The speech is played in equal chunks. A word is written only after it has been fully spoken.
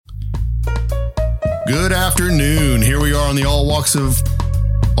Good afternoon. Here we are on the All Walks of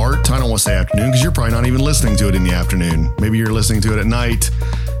Art. I don't want to say afternoon because you're probably not even listening to it in the afternoon. Maybe you're listening to it at night.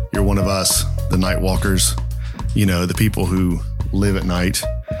 You're one of us, the night walkers, you know, the people who live at night.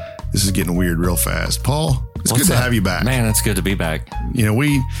 This is getting weird real fast. Paul, it's good to have you back. Man, it's good to be back. You know,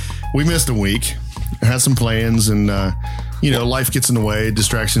 we missed a week, had some plans, and, you know, life gets in the way,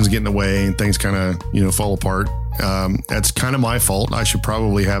 distractions get in the way, and things kind of, you know, fall apart. That's kind of my fault. I should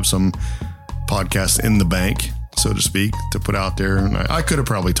probably have some podcasts in the bank, so to speak, to put out there. And I could have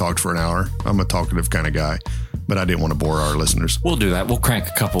probably talked for an hour. I'm a talkative kind of guy, but I didn't want to bore our listeners. We'll do that. We'll crank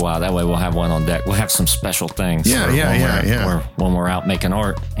a couple out. That way we'll have one on deck. We'll have some special things. When we're out making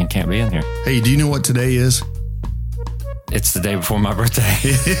art and can't be in here. Hey, do you know what today is? It's the day before my birthday.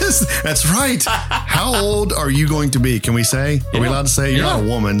 It is? That's right. How old are you going to be? Can we say? Are we allowed to say? You're not a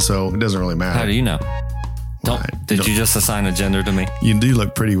woman, so it doesn't really matter. How do you know? Did you just assign a gender to me? You do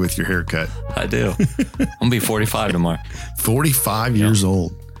look pretty with your haircut. I do. I'm going to be 45 tomorrow. 45 years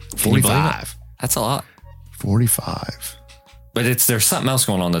old. 45. That's a lot. 45. But there's something else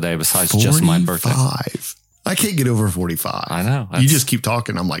going on today besides just my birthday. 45. I can't get over 45. I know. You just keep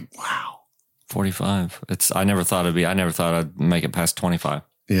talking. I'm like, wow. 45. I never thought I'd make it past 25.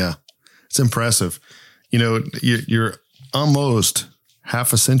 Yeah. It's impressive. You know, you're almost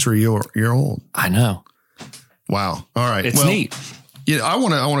half a century year old. I know. Wow. All right. It's neat. Yeah, I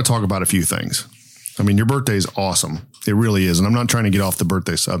want to talk about a few things. I mean, your birthday is awesome. It really is. And I'm not trying to get off the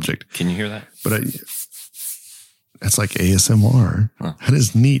birthday subject. Can you hear that? But that's like ASMR. Huh. That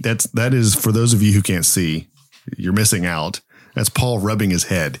is neat. That is for those of you who can't see, you're missing out. That's Paul rubbing his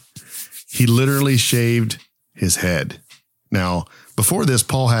head. He literally shaved his head. Now, before this,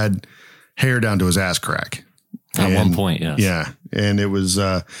 Paul had hair down to his ass crack. At one point, yes. Yeah. And it was,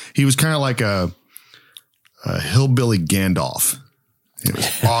 he was kind of like a hillbilly Gandalf. It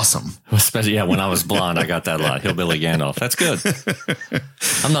was awesome. Especially, when I was blonde, I got that a lot. Hillbilly Gandalf. That's good.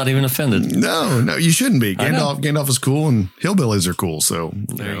 I'm not even offended. No, you shouldn't be. Gandalf is cool and hillbillies are cool. So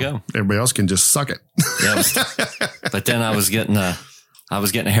there you go. Everybody else can just suck it. Yeah, but then I was getting a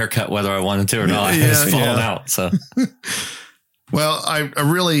haircut whether I wanted to or not. It's falling out. So, well, I'm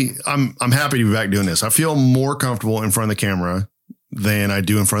happy to be back doing this. I feel more comfortable in front of the camera than I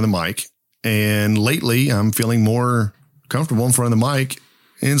do in front of the mic. And lately I'm feeling more comfortable in front of the mic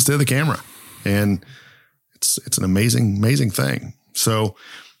instead of the camera. And it's an amazing thing. So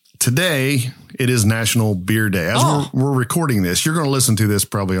today it is National Beer Day. As we're recording this, you're going to listen to this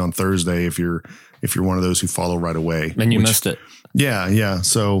probably on Thursday if you're one of those who follow right away. And you missed it. Yeah.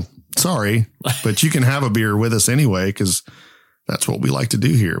 So sorry, but you can have a beer with us anyway, because that's what we like to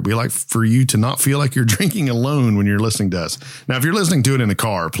do here. We like for you to not feel like you're drinking alone when you're listening to us. Now, if you're listening to it in the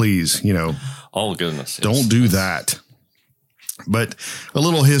car, please, oh goodness, don't do that. But a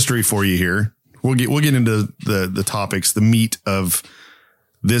little history for you here. We'll get into the topics, the meat of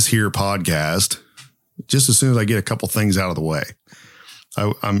this here podcast, just as soon as I get a couple things out of the way.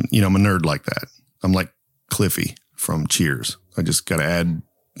 I'm a nerd like that. I'm like Cliffy from Cheers. I just got to add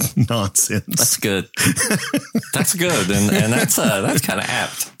nonsense. That's good. That's good. And that's kind of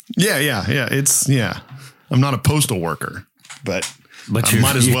apt. Yeah. I'm not a postal worker, but you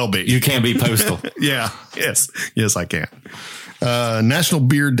might as well be. You can be postal. Yes, I can. National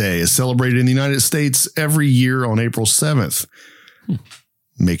Beer Day is celebrated in the United States every year on April 7th,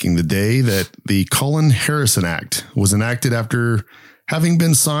 making the day that the Cullen-Harrison Act was enacted after having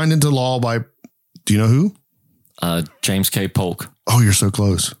been signed into law by, do you know who? James K. Polk. Oh, you're so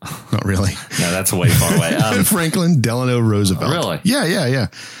close. Not really. No, that's way far away. Franklin Delano Roosevelt. Really? Yeah.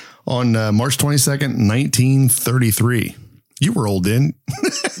 On March 22nd, 1933. You were old then.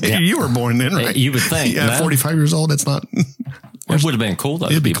 Yeah. You were born then, right? You would think. Yeah, 45 years old. That's not. It would have been cool, though,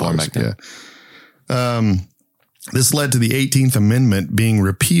 to be born back then. Yeah. This led to the 18th Amendment being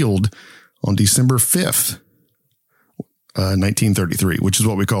repealed on December 5th, 1933, which is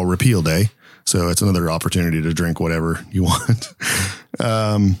what we call Repeal Day. So it's another opportunity to drink whatever you want.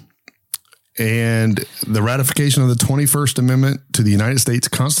 And the ratification of the 21st Amendment to the United States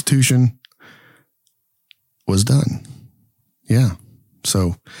Constitution was done. Yeah.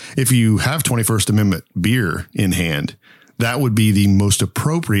 So if you have 21st Amendment beer in hand, that would be the most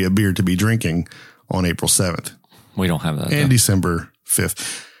appropriate beer to be drinking on April 7th. We don't have that. And December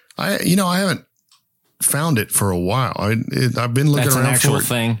 5th. I haven't found it for a while. I've been looking around for it. That's an actual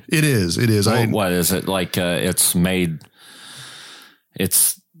thing? It is. Well, what is it? Like it's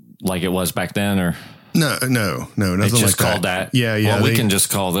like it was back then, or? No, nothing it's just like called that. that. Yeah. Well, we can just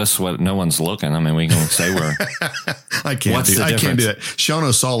call this what no one's looking. I mean, we can say we're. I can't do that. Sean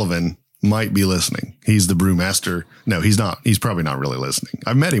O'Sullivan might be listening. He's the brewmaster. No, he's not. He's probably not really listening.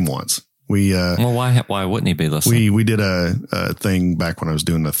 I met him once. well, why wouldn't he be listening? We did a thing back when I was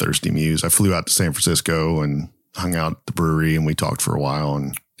doing the Thirsty Muse. I flew out to San Francisco and hung out at the brewery, and we talked for a while,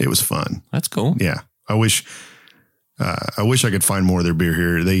 and it was fun. That's cool. Yeah. I wish I could find more of their beer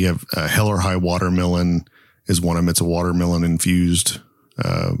here. They have Hell or High Watermelon is one of them. It's a watermelon infused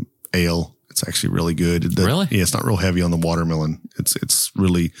ale. It's actually really good. Really? Yeah. It's not real heavy on the watermelon.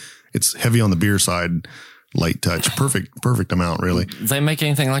 It's heavy on the beer side. Light touch. Perfect amount, really. Do they make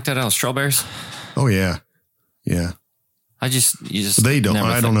anything like that out of strawberries? Oh yeah. Yeah. They don't.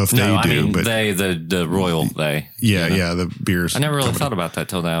 I don't know if they do, I mean, but the royal they. Yeah, yeah, the beers. I never really thought about that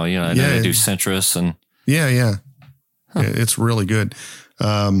till now. I know they do Citrus and. Yeah. Huh. It's really good.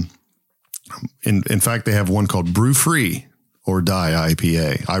 In fact, they have one called Brew Free or Die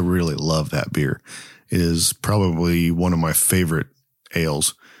IPA. I really love that beer. It is probably one of my favorite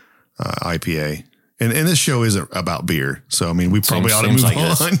ales, IPA. And this show isn't about beer. So, I mean, we probably ought to move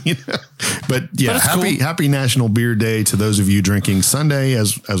on. But yeah, happy National Beer Day to those of you drinking Sunday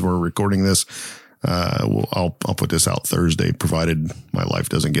as we're recording this. I'll put this out Thursday, provided my life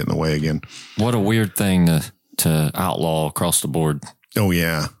doesn't get in the way again. What a weird thing to outlaw across the board. Oh,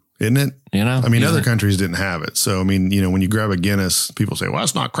 yeah. Isn't it? I mean, other countries didn't have it. So, I mean, when you grab a Guinness, people say, well,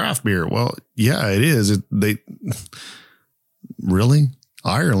 it's not craft beer. Well, yeah, it is. Really?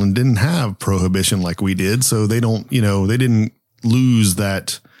 Ireland didn't have prohibition like we did. So they don't, they didn't lose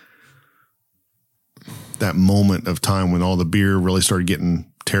that moment of time when all the beer really started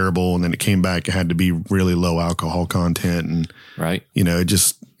getting terrible. And then it came back. It had to be really low alcohol content. And, right.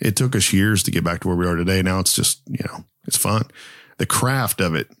 It took us years to get back to where we are today. Now it's just, it's fun. The craft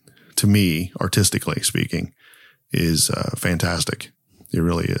of it, to me, artistically speaking, is fantastic. It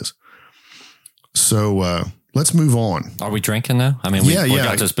really is. So, let's move on. Are we drinking now? I mean, we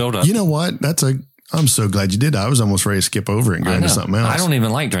got this build up. You know what? I'm so glad you did. I was almost ready to skip over it and go into something else. I don't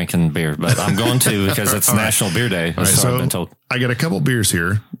even like drinking beer, but I'm going to because it's National Beer Day. Right, so I've been told. I got a couple beers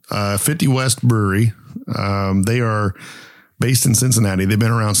here. 50 West Brewery. They are based in Cincinnati. They've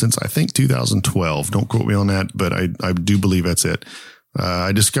been around since I think 2012. Don't quote me on that, but I do believe that's it.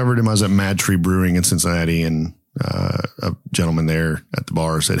 I discovered him. I was at Mad Tree Brewing in Cincinnati, and a gentleman there at the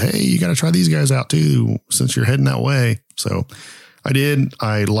bar said, hey, you got to try these guys out too, since you're heading that way. So I did.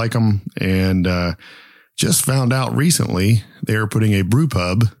 I like them, and just found out recently they're putting a brew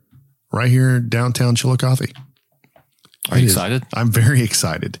pub right here in downtown Chillicothe. Are you excited? I'm very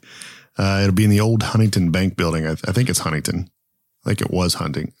excited. It'll be in the old Huntington Bank building. I think it's Huntington. I think it was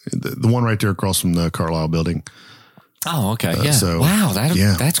Hunting. The one right there across from the Carlisle building. Oh, okay. Yeah. Wow.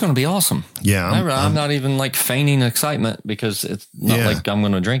 That's going to be awesome. Yeah. I'm not even like feigning excitement because it's not like I'm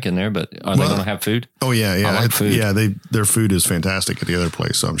going to drink in there, but are they going to have food? Oh, yeah. Yeah. I like food. Yeah. Their food is fantastic at the other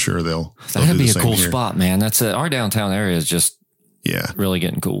place. So I'm sure that'd be a cool spot, man. That's our downtown area is just really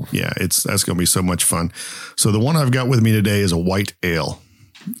getting cool. Yeah. That's going to be so much fun. So the one I've got with me today is a white ale.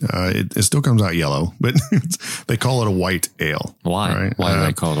 It still comes out yellow, but they call it a white ale. Why? Right? Why do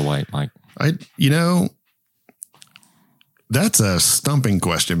they call it a white, Mike? That's a stumping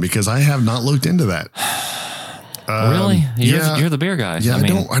question because I have not looked into that. Really? You're the beer guy. Yeah,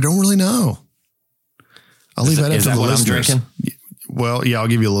 I don't really know. I'll leave that up to the listeners. I'm drinking? Well, yeah, I'll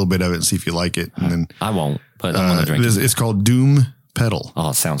give you a little bit of it and see if you like it. And then I won't, but I'm going to drink it. It's called Doom Pedal.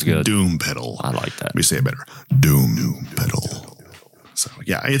 Oh, it sounds good. Doom Pedal. I like that. Let me say it better. Doom Pedal. So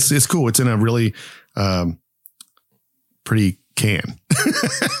yeah, it's cool. It's in a really pretty can.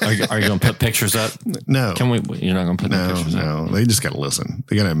 Are you going to put pictures up? No. You're not going to put pictures up? No, they just got to listen.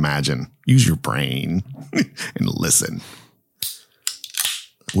 They got to imagine. Use your brain and listen.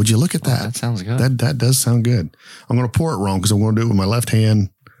 Would you look at that? That sounds good. That does sound good. I'm going to pour it wrong because I'm going to do it with my left hand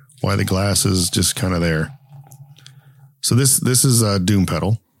while the glass is just kind of there. So this is a Doom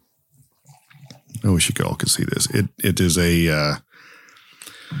Pedal. I wish you all could see this. It is a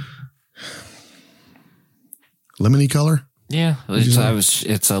lemony color. Yeah,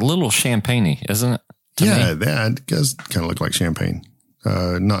 it's a little champagne-y, isn't it? Yeah, it does kind of look like champagne.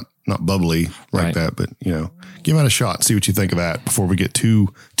 Not bubbly like that, but give it a shot. See what you think of that before we get too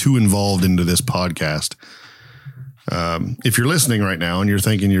involved into this podcast. If you're listening right now and you're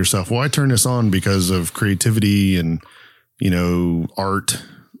thinking to yourself, well, I turned this on because of creativity and art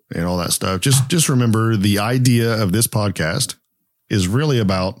and all that stuff. Just remember the idea of this podcast is really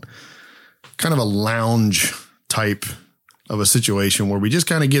about kind of a lounge type of a situation where we just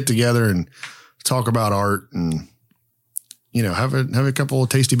kind of get together and talk about art and, have a couple of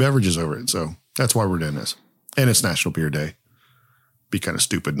tasty beverages over it. So that's why we're doing this. And it's National Beer Day. Be kind of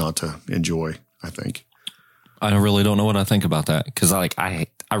stupid not to enjoy, I think. I really don't know what I think about that because I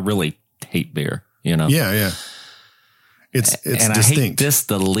really hate beer, Yeah. It's and distinct. I hate this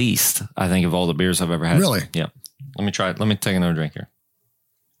the least, I think, of all the beers I've ever had. Really? Yeah. Let me try it. Let me take another drink here.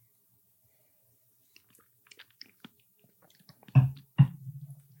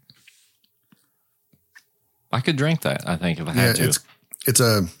 I could drink that, I think, if I had to. It's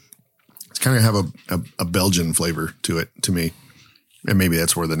kind of have a Belgian flavor to it, to me. And maybe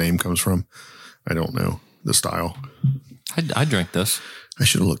that's where the name comes from. I don't know the style. I drink this. I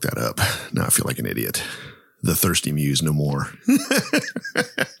should have looked that up. Now I feel like an idiot. The Thirsty Muse no more.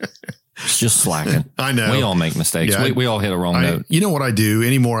 It's just slacking. I know. We all make mistakes. Yeah, we all hit a wrong note. You know what I do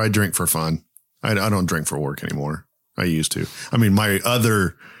anymore? I drink for fun. I don't drink for work anymore. I used to. I mean, my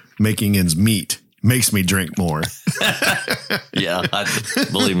other making ends meet makes me drink more. Yeah,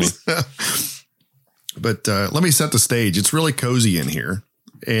 believe me. But let me set the stage. It's really cozy in here.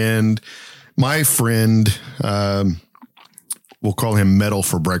 And my friend, we'll call him Metal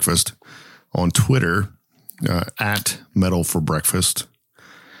for Breakfast on Twitter, at Metal for Breakfast,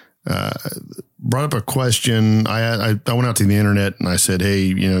 brought up a question. I went out to the internet and I said, hey,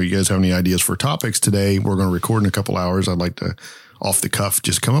 you guys have any ideas for topics today? We're going to record in a couple hours. I'd like to, off the cuff,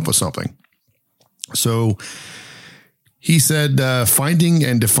 just come up with something. So he said, finding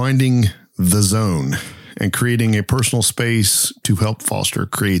and defining the zone and creating a personal space to help foster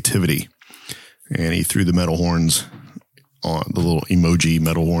creativity. And he threw the metal horns on the little emoji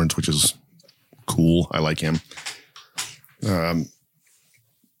metal horns, which is cool. I like him. What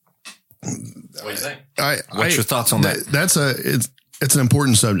do you think? What's your thoughts on that? It's an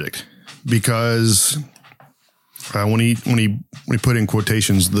important subject because when he put in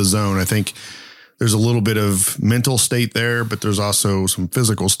quotations the zone, I think there's a little bit of mental state there, but there's also some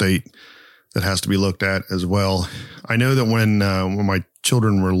physical state that has to be looked at as well. I know that when my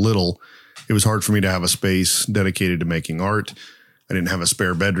children were little, it was hard for me to have a space dedicated to making art. I didn't have a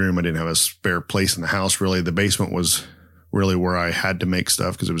spare bedroom. I didn't have a spare place in the house. Really, the basement was really where I had to make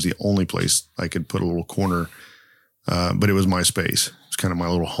stuff because it was the only place I could put a little corner. But it was my space. It's kind of my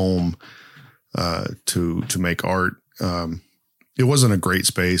little home to make art. It wasn't a great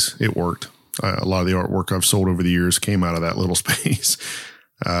space. It worked. A lot of the artwork I've sold over the years came out of that little space.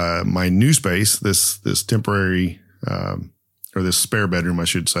 My new space, this temporary, or this spare bedroom, I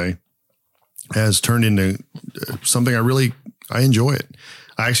should say, has turned into something I enjoy it.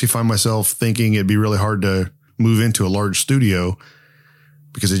 I actually find myself thinking it'd be really hard to move into a large studio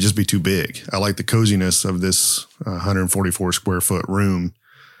because it'd just be too big. I like the coziness of this 144 square foot room.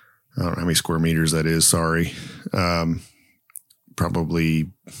 I don't know how many square meters that is. Sorry.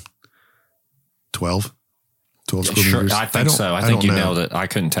 Probably 12 square meters. I think so. I think you nailed it. I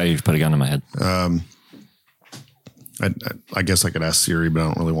couldn't tell you to put a gun in my head. I guess I could ask Siri, but I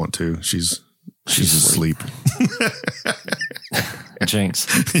don't really want to. She's asleep. Jinx.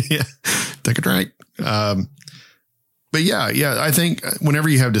 Yeah. Take a drink. But yeah, I think whenever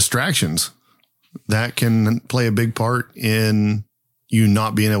you have distractions, that can play a big part in you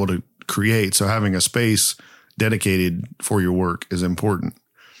not being able to create. So having a space dedicated for your work is important.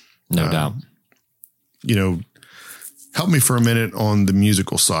 No doubt. Help me for a minute on the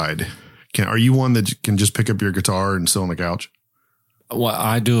musical side. Are you one that can just pick up your guitar and sit on the couch? Well,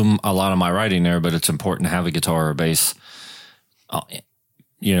 I do a lot of my writing there, but it's important to have a guitar or a bass,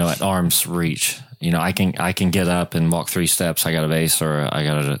 at arm's reach. I can get up and walk 3 steps. I got a bass or I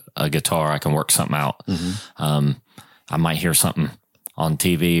got a guitar. I can work something out. Mm-hmm. I might hear something on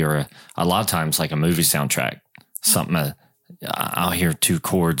TV or a lot of times like a movie soundtrack, something I'll hear 2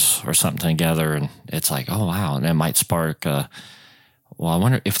 chords or something together and it's like, oh, wow. And that might spark, I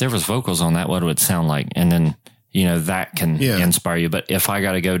wonder if there was vocals on that, what it would sound like. And then, that can inspire you. But if I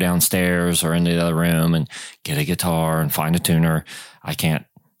got to go downstairs or into the other room and get a guitar and find a tuner, I can't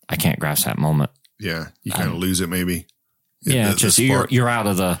grasp that moment. Yeah. You kind of lose it maybe. Yeah. You're out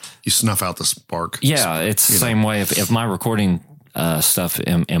of you snuff out the spark. Yeah. It's the same way if my recording stuff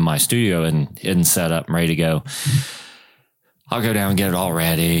in my studio isn't set up and ready to go, I'll go down and get it all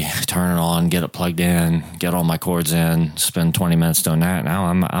ready, turn it on, get it plugged in, get all my chords in, spend 20 minutes doing that. Now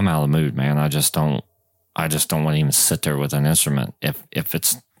I'm out of the mood, man. I just don't want to even sit there with an instrument.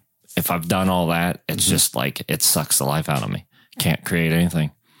 If I've done all that, it's just like, it sucks the life out of me. Can't create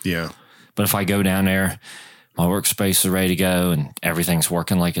anything. Yeah. But if I go down there, my workspace is ready to go and everything's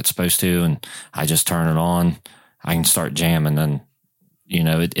working like it's supposed to, and I just turn it on, I can start jamming. Then,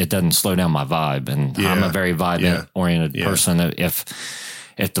 it doesn't slow down my vibe. And I'm a very vibe-oriented person. If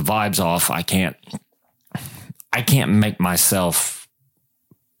the vibe's off, I can't make myself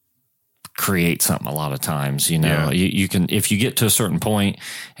create something a lot of times. You can, if you get to a certain point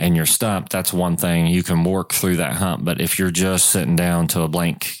and you're stumped, that's one thing. You can work through that hump. But if you're just sitting down to a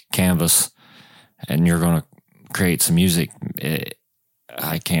blank canvas and you're going to create some music,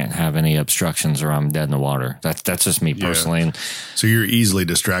 I can't have any obstructions or I'm dead in the water. That's just me personally. And so you're easily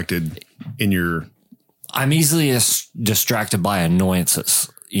distracted in your... I'm easily distracted by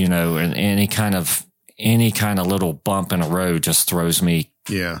annoyances, and any kind of little bump in a road just throws me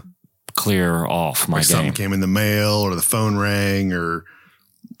clear off my game. Something came in the mail or the phone rang or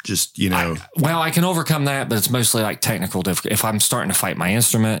just, I can overcome that, but it's mostly like technical difficulty. If I'm starting to fight my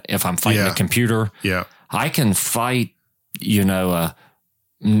instrument, if I'm fighting the computer, I can fight,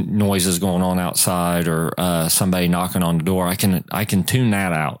 noises going on outside or somebody knocking on the door. I can tune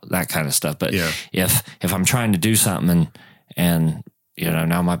that out, that kind of stuff. But if I'm trying to do something and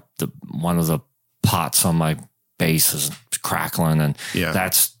now one of the pots on my bass is crackling and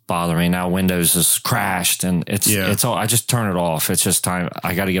that's bothering me. Now Windows has crashed and it's all, I just turn it off. It's just time.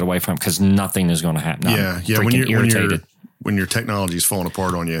 I got to get away from it because nothing is going to happen. I'm irritated. When your technology is falling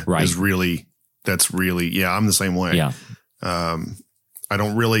apart on you, I'm the same way. Yeah. I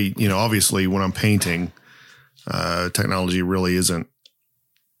don't really, obviously when I'm painting, technology really isn't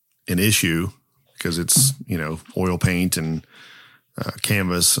an issue because it's, oil paint and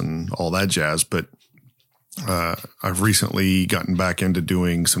canvas and all that jazz. But I've recently gotten back into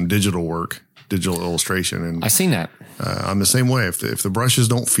doing some digital work, digital illustration. And I've seen that. I'm the same way. If the brushes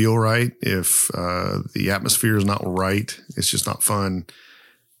don't feel right, if the atmosphere is not right, it's just not fun.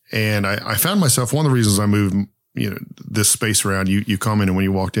 And I found myself, one of the reasons I moved this space around, you commented when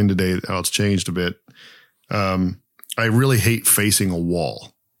you walked in today how it's changed a bit. I really hate facing a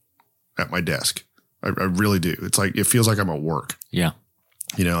wall at my desk. I really do. It's like, it feels like I'm at work. Yeah.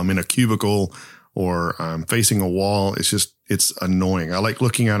 I'm in a cubicle or I'm facing a wall. It's annoying. I like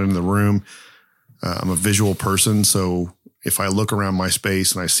looking out into the room. I'm a visual person. So if I look around my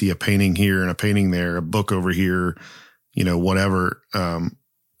space and I see a painting here and a painting there, a book over here, whatever,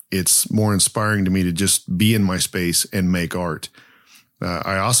 it's more inspiring to me to just be in my space and make art.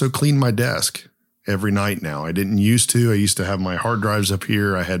 I also clean my desk every night now. I didn't used to. I used to have my hard drives up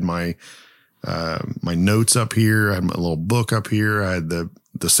here. I had my notes up here. I had my little book up here. I had the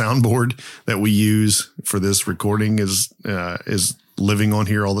soundboard that we use for this recording is living on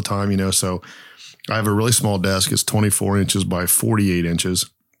here all the time, so I have a really small desk. It's 24 inches by 48 inches.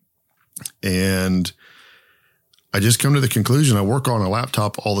 And I just come to the conclusion I work on a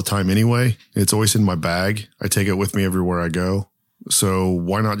laptop all the time anyway. It's always in my bag. I take it with me everywhere I go. So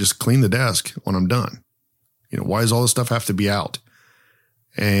why not just clean the desk when I'm done? Why does all this stuff have to be out?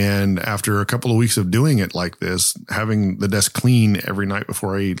 And after a couple of weeks of doing it like this, having the desk clean every night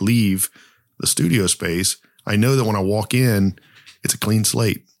before I leave the studio space, I know that when I walk in, it's a clean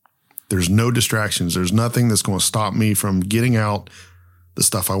slate. There's no distractions. There's nothing that's going to stop me from getting out the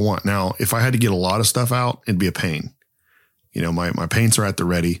stuff I want. Now, if I had to get a lot of stuff out, it'd be a pain. My paints are at the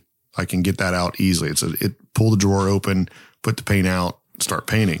ready. I can get that out easily. Pull the drawer open, put the paint out, start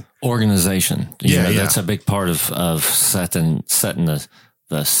painting. Organization. That's a big part of setting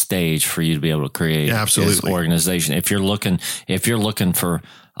the stage for you to be able to create. Yeah, absolutely. Organization. If you're looking for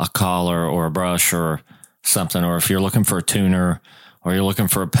a collar or a brush or something, or if you're looking for a tuner or you're looking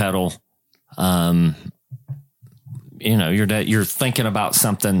for a pedal, you're thinking about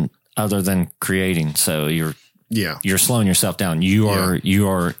something other than creating. So you're slowing yourself down. You are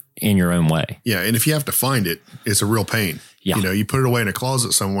in your own way. Yeah. And if you have to find it, it's a real pain. Yeah. You put it away in a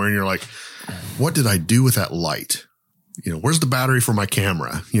closet somewhere and you're like, what did I do with that light? Where's the battery for my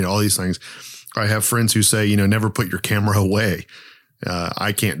camera? All these things. I have friends who say, never put your camera away.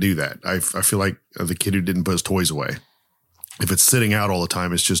 I can't do that. I feel like the kid who didn't put his toys away. If it's sitting out all the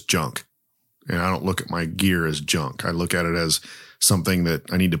time, it's just junk. And I don't look at my gear as junk. I look at it as something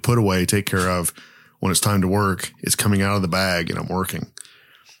that I need to put away, take care of. When it's time to work, it's coming out of the bag and I'm working.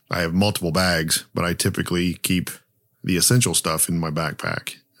 I have multiple bags, but I typically keep the essential stuff in my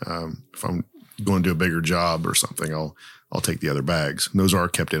backpack. If I'm going to a bigger job or something, I'll take the other bags. And those are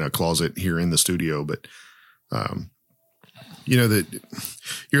kept in a closet here in the studio. But, that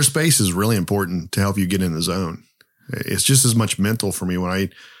your space is really important to help you get in the zone. It's just as much mental for me when I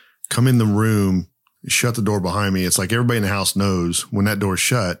come in the room, shut the door behind me. It's like everybody in the house knows when that door's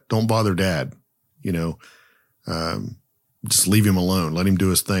shut, don't bother Dad, just leave him alone. Let him do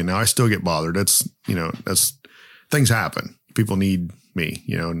his thing. Now I still get bothered. That's things happen. People need me,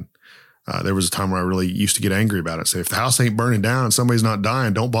 and there was a time where I really used to get angry about it. Say, if the house ain't burning down and somebody's not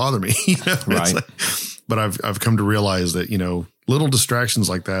dying, don't bother me. Right. But I've come to realize that, little distractions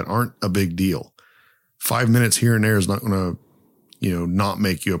like that aren't a big deal. 5 minutes here and there is not going to, not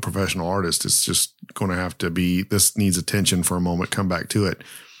make you a professional artist. It's just going to have to be, this needs attention for a moment, come back to it.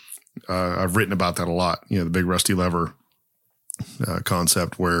 I've written about that a lot, the big rusty lever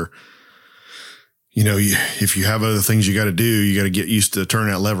concept where, if you have other things you got to do, you got to get used to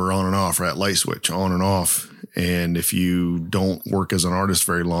turning that lever on and off, or that light switch on and off. And if you don't work as an artist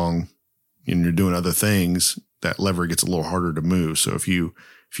very long and you're doing other things, that lever gets a little harder to move. So if you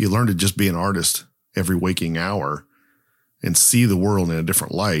learn to just be an artist every waking hour and see the world in a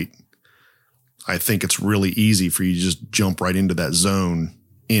different light, I think it's really easy for you to just jump right into that zone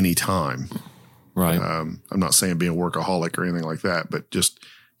anytime. Right. I'm not saying be a workaholic or anything like that, but just,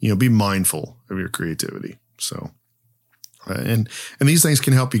 be mindful of your creativity. So, and these things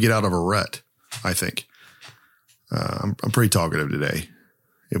can help you get out of a rut, I think. I'm pretty talkative today.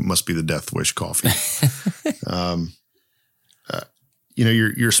 It must be the Death Wish coffee.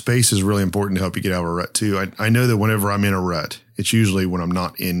 Your space is really important to help you get out of a rut too. I know that whenever I'm in a rut, it's usually when I'm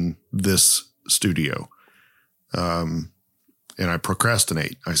not in this studio. And I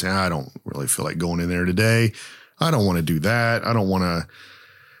procrastinate. I say, I don't really feel like going in there today. I don't want to do that. I don't want to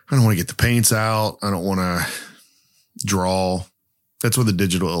get the paints out. I don't want to draw. That's where the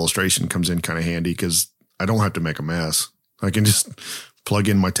digital illustration comes in kind of handy, because I don't have to make a mess. I can just plug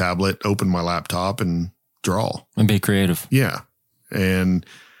in my tablet, open my laptop, and draw. And be creative. Yeah. And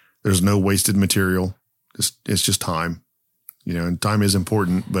there's no wasted material. It's just time, and time is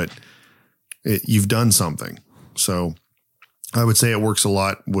important, but you've done something. So I would say it works a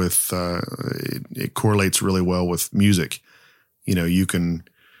lot with, it correlates really well with music. You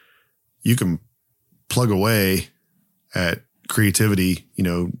can plug away at creativity,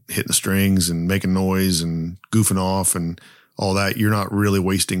 hitting the strings and making noise and goofing off and all that. You're not really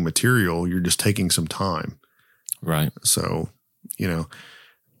wasting material. You're just taking some time. Right. So,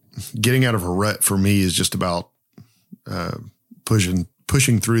 getting out of a rut for me is just about, pushing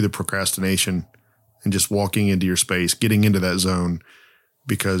through the procrastination and just walking into your space, getting into that zone,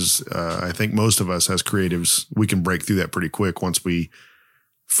 because, I think most of us as creatives, we can break through that pretty quick once we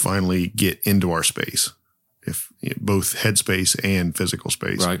finally get into our space, both headspace and physical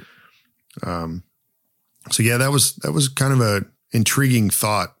space. Right. So yeah, that was kind of a intriguing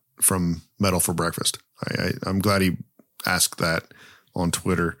thought from Metal for Breakfast. I'm glad he asked that on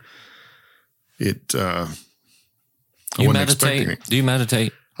Twitter. I You meditate? Do you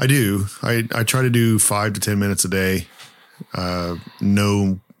meditate? I do. I try to do 5 to 10 minutes a day.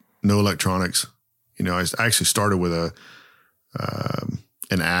 No electronics. I actually started with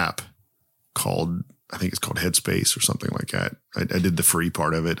an app called, I think it's called Headspace or something like that. I did the free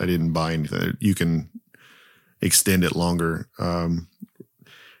part of it. I didn't buy anything. You can extend it longer.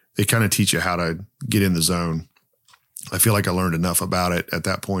 They kind of teach you how to get in the zone. I feel like I learned enough about it at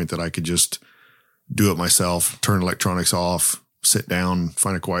that point that I could just do it myself, turn electronics off, sit down,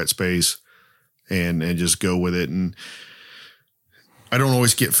 find a quiet space, and just go with it. And I don't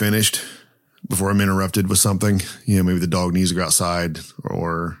always get finished before I'm interrupted with something. Maybe the dog needs to go outside,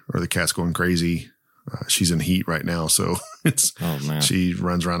 or the cat's going crazy. She's in heat right now, so she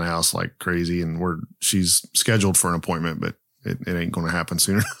runs around the house like crazy, and she's scheduled for an appointment, but it ain't going to happen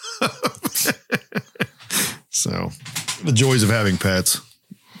sooner. So, the joys of having pets,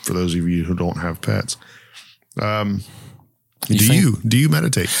 for those of you who don't have pets. Do you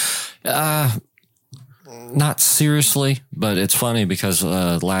meditate? Not seriously, but it's funny because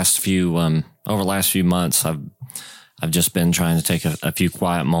over the last few months, I've just been trying to take a few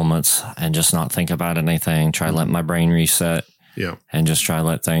quiet moments and just not think about anything. Try to let my brain reset. Yeah, and just try to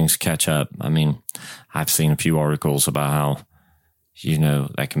let things catch up. I mean, I've seen a few articles about how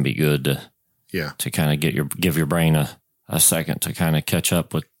that can be good to kind of give your brain a second to kind of catch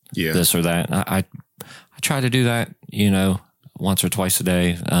up with this or that. I try to do that, once or twice a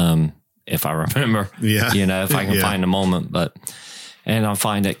day. If I remember, if I can find a moment, and I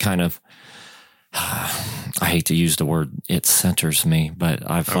find it kind of, I hate to use the word, it centers me, but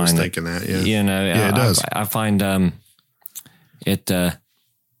I was thinking that, it does. I find, it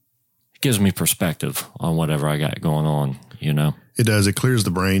gives me perspective on whatever I got going on, It does. It clears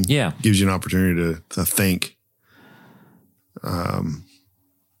the brain. Yeah. Gives you an opportunity to think.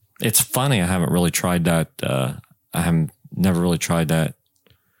 It's funny. I haven't really tried that. I have never really tried that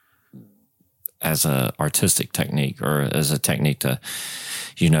as a artistic technique or as a technique to,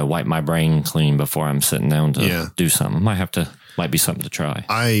 wipe my brain clean before I'm sitting down to do something. Might be something to try.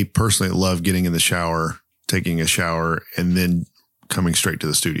 I personally love getting in the shower, taking a shower, and then coming straight to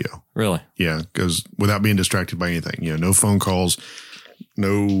the studio. Really? Yeah. Because without being distracted by anything, no phone calls,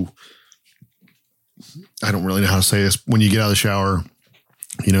 I don't really know how to say this. When you get out of the shower,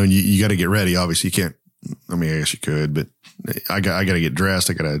 you got to get ready. Obviously you can't, I guess you could, but I got to get dressed.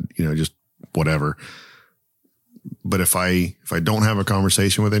 I got to, just whatever. But if I don't have a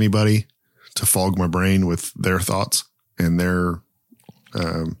conversation with anybody to fog my brain with their thoughts and their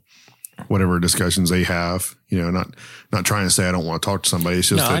whatever discussions they have. Not trying to say I don't want to talk to somebody. It's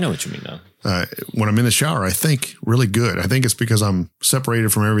just I know what you mean, though. When I'm in the shower, I think really good. I think it's because I'm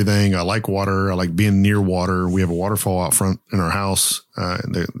separated from everything. I like water. I like being near water. We have a waterfall out front in our house,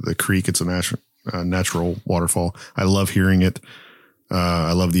 the creek. It's a natural waterfall. I love hearing it.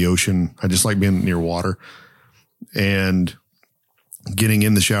 I love the ocean. I just like being near water. And getting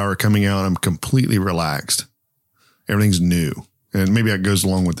in the shower, coming out, I'm completely relaxed. Everything's new. And maybe that goes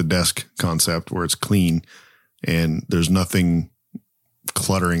along with the desk concept where it's clean and there's nothing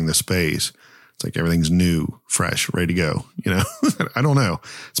cluttering the space. It's like everything's new, fresh, ready to go. I don't know.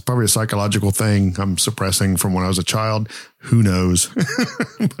 It's probably a psychological thing I'm suppressing from when I was a child. Who knows?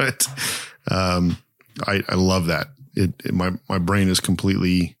 But I love that. My brain is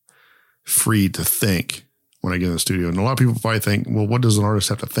completely free to think when I get in the studio. And a lot of people probably think, well, what does an artist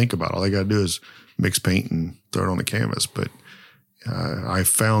have to think about? All they got to do is mix paint and throw it on the canvas. But I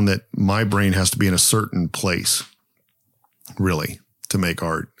found that my brain has to be in a certain place, really, to make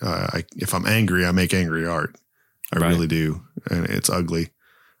art. If I'm angry, I make angry art. I really do. And it's ugly.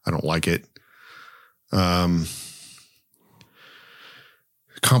 I don't like it.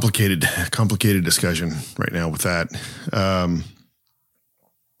 Complicated discussion right now with that.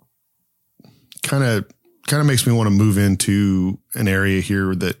 Kind of makes me want to move into an area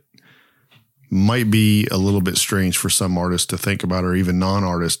here that might be a little bit strange for some artists to think about, or even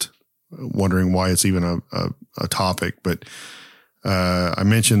non-artists wondering why it's even a topic. But I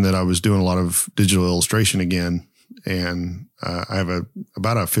mentioned that I was doing a lot of digital illustration again, and I have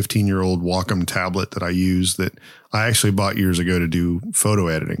about a 15-year-old Wacom tablet that I use that I actually bought years ago to do photo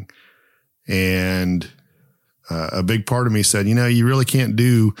editing. And a big part of me said, you really can't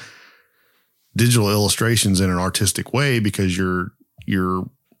do digital illustrations in an artistic way because your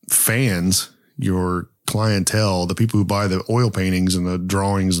fans, your clientele, the people who buy the oil paintings and the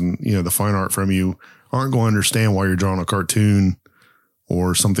drawings and, the fine art from you aren't going to understand why you're drawing a cartoon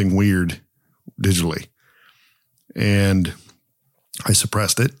or something weird digitally. And I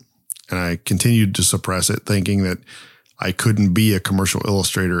suppressed it, and I continued to suppress it, thinking that I couldn't be a commercial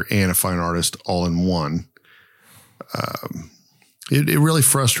illustrator and a fine artist all in one. It really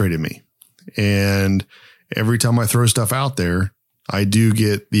frustrated me. And every time I throw stuff out there, I do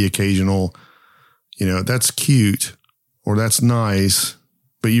get the occasional, that's cute or that's nice,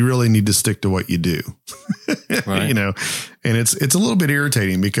 but you really need to stick to what you do, right. And it's a little bit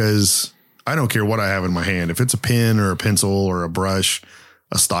irritating because I don't care what I have in my hand. If it's a pen or a pencil or a brush,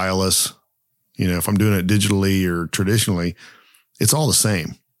 a stylus, if I'm doing it digitally or traditionally, it's all the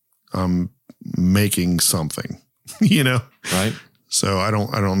same. I'm making something, Right. So I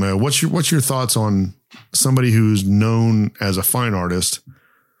don't know. What's your thoughts on somebody who's known as a fine artist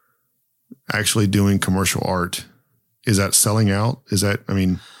actually doing commercial art? Is that selling out?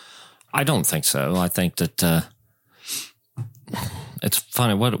 I don't think so. I think that, it's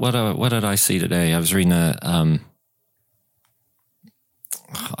funny. What did I see today? I was reading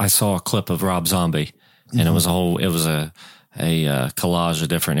I saw a clip of Rob Zombie, and it was a collage of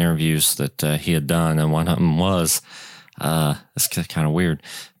different interviews that he had done. And one of them was, it's kind of weird,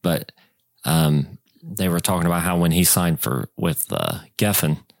 but, they were talking about how when he signed with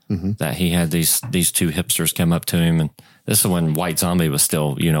Geffen, that he had these two hipsters come up to him, and this is when White Zombie was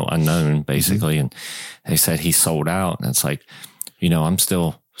still, unknown basically. And they said he sold out, and it's like, I'm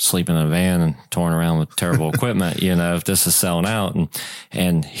still sleeping in a van and touring around with terrible equipment, if this is selling out.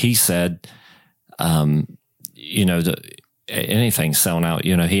 And he said, anything's selling out.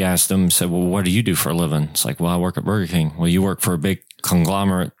 He asked them, said, well, what do you do for a living? It's like, well, I work at Burger King. Well, you work for a big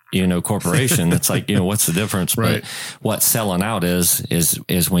conglomerate, corporation. It's like, what's the difference? Right. But what selling out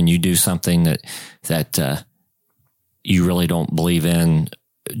is when you do something that you really don't believe in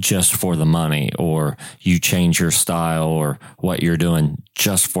just for the money, or you change your style or what you're doing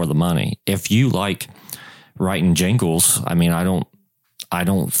just for the money. If you like writing jingles, I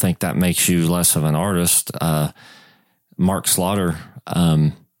don't think that makes you less of an artist. Mark Slaughter,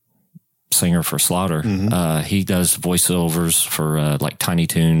 singer for Slaughter, he does voiceovers for like Tiny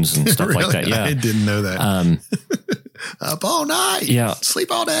Toons and stuff Really? like that. Yeah, I didn't know that. Up all night,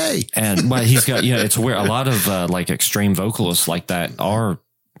 sleep all day, but he's got it's weird. A lot of like extreme vocalists like that are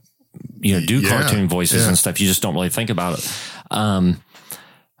do cartoon voices and stuff. You just don't really think about it. I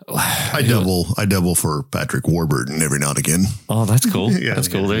double for Patrick Warburton every now and again. Oh, that's cool. That's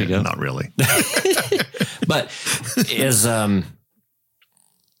cool. There you go. Not really. But as long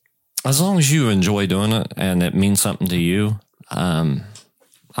as you enjoy doing it and it means something to you, I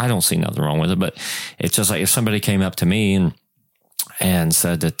don't see nothing wrong with it. But it's just like if somebody came up to me and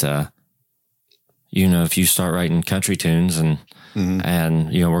said that, if you start writing country tunes and and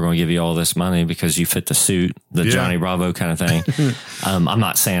we're going to give you all this money because you fit the suit, the Johnny Bravo kind of thing. I'm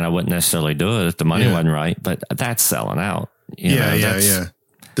not saying I wouldn't necessarily do it if the money wasn't right, but that's selling out.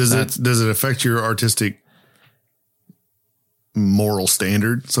 Does it affect your artistic moral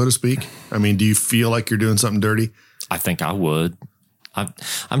standard, so to speak? I mean, do you feel like you're doing something dirty? I think I would.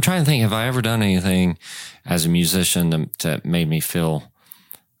 I'm trying to think, have I ever done anything as a musician that made me feel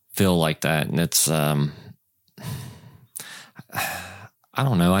like that? And it's, I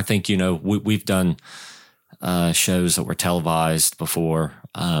don't know. I think, we've done shows that were televised before,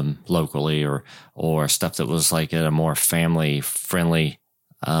 locally or stuff that was like at a more family friendly,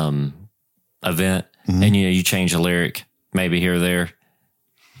 event. And, you change a lyric maybe here or there.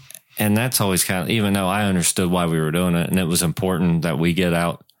 And that's always kind of, even though I understood why we were doing it and it was important that we get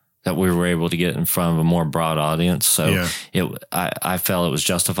out, that we were able to get in front of a more broad audience. So I felt it was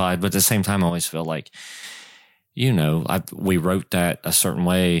justified, but at the same time, I always feel like, we wrote that a certain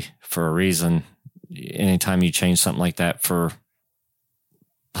way for a reason. Anytime you change something like that for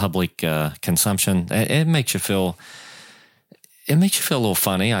public consumption, it makes you feel, a little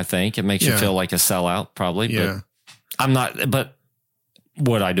funny. I think it makes you feel like a sellout probably, but I'm not, but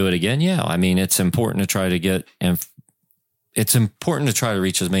would I do it again? Yeah. I mean, it's important to try to get, and it's important to try to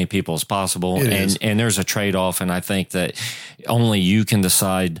reach as many people as possible. And there's a trade-off. And I think that only you can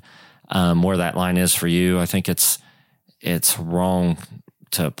decide where that line is for you. I think it's wrong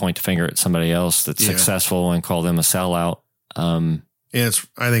to point the finger at somebody else that's successful and call them a sellout. I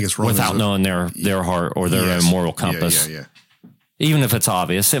think it's wrong without knowing their heart or their own moral compass. Even if it's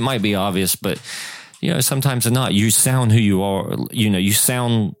obvious, it might be obvious, but sometimes it's not. You sound who you are. You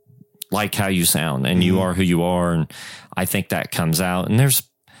sound like how you sound, and you are who you are. And I think that comes out. And there's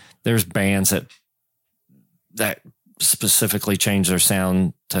bands that specifically change their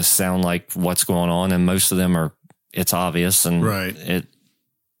sound to sound like what's going on, and most of them it's obvious, and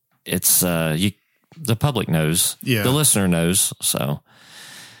it's the public knows, the listener knows. So,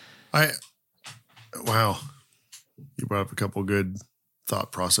 wow, you brought up a couple good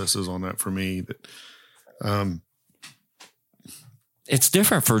thought processes on that for me. That it's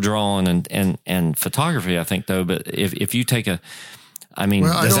different for drawing and photography, I think, though. But if you take does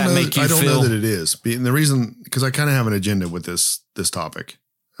that make you feel? I don't know that it is. And the reason, because I kind of have an agenda with this topic.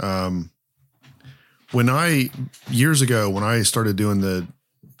 Years ago, when I started doing the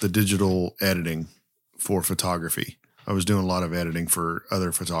digital editing for photography, I was doing a lot of editing for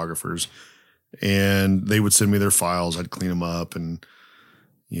other photographers, and they would send me their files. I'd clean them up and,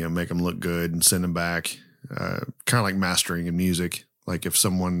 make them look good and send them back. Kind of like mastering in music. Like if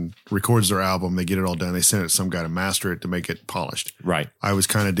someone records their album, they get it all done, they send it to some guy to master it to make it polished. Right. I was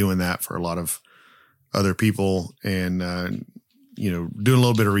kind of doing that for a lot of other people, and, doing a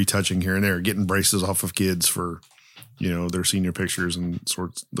little bit of retouching here and there, getting braces off of kids for, their senior pictures and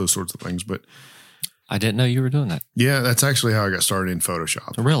those sorts of things. But I didn't know you were doing that. Yeah, that's actually how I got started in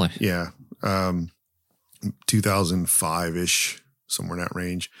Photoshop. Oh, really? Yeah. 2005-ish, somewhere in that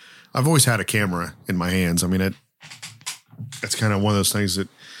range. I've always had a camera in my hands. I mean, that's kind of one of those things that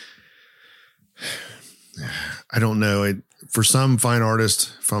I don't know. For some fine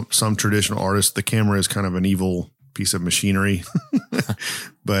artists, some traditional artists, the camera is kind of an evil piece of machinery.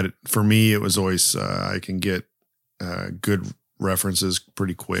 But for me, it was always, I can get good references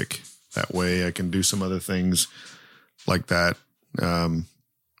pretty quick. That way I can do some other things like that. I'm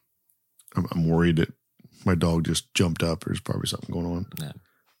worried that my dog just jumped up. There's probably something going on. Yeah.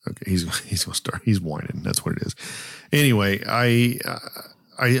 Okay. He's going to start. He's whining. That's what it is. Anyway, I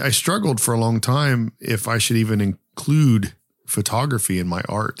struggled for a long time if I should even include photography in my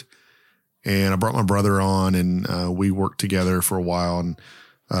art. And I brought my brother on, and we worked together for a while. And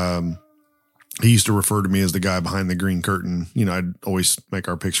he used to refer to me as the guy behind the green curtain. I'd always make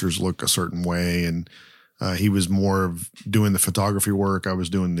our pictures look a certain way. And he was more of doing the photography work. I was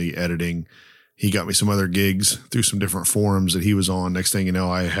doing the editing. He got me some other gigs through some different forums that he was on. Next thing you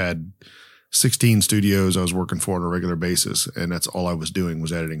know, I had 16 studios I was working for on a regular basis. And that's all I was doing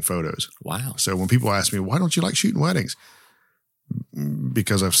was editing photos. Wow. So when people ask me, why don't you like shooting weddings?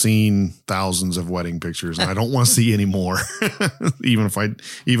 Because I've seen thousands of wedding pictures and I don't want to see any more, even if I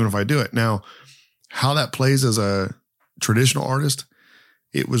do it. Now, how that plays as a traditional artist,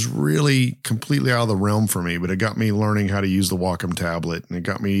 it was really completely out of the realm for me, but it got me learning how to use the Wacom tablet, and it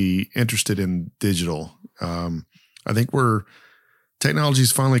got me interested in digital. I think technology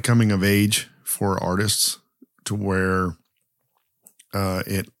is finally coming of age for artists to where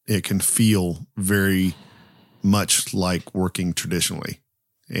it can feel very much like working traditionally.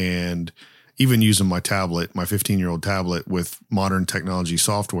 And even using my tablet, my 15-year-old tablet with modern technology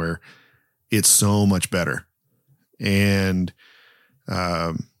software, it's so much better. And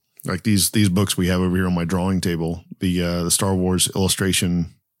Like these books we have over here on my drawing table, the Star Wars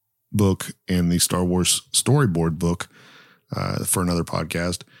illustration book and the Star Wars storyboard book, for another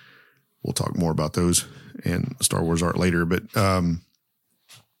podcast. We'll talk more about those and Star Wars art later, but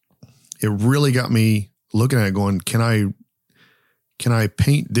it really got me looking at it going, can I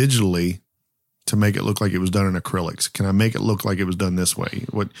paint digitally to make it look like it was done in acrylics? Can I make it look like it was done this way?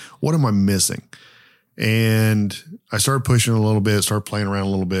 What am I missing? And I started pushing a little bit, started playing around a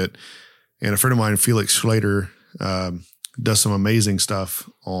little bit. And a friend of mine, Felix Schlater, does some amazing stuff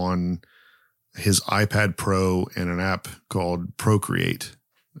on his iPad Pro and an app called Procreate.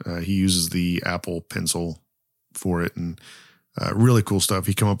 He uses the Apple Pencil for it, and really cool stuff.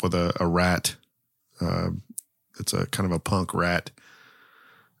 He came up with a rat. It's a kind of a punk rat.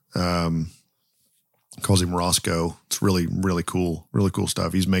 Calls him Roscoe. It's really, really cool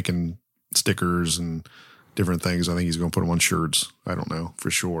stuff. He's making stickers and different things. I think he's going to put them on shirts. I don't know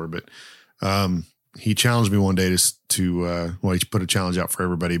for sure, but he challenged me one day to he put a challenge out for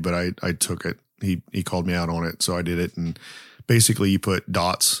everybody, but I took it. He called me out on it, so I did it. And basically, you put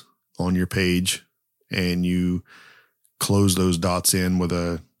dots on your page, and you close those dots in with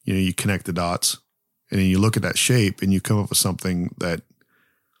you connect the dots, and then you look at that shape, and you come up with something that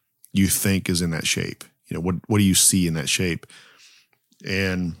you think is in that shape. What do you see in that shape?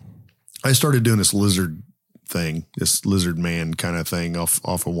 And I started doing this lizard thing, this lizard man kind of thing off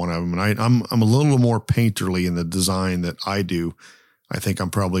of one of them. And I'm a little more painterly in the design that I do. I think I'm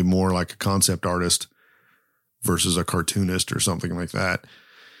probably more like a concept artist versus a cartoonist or something like that.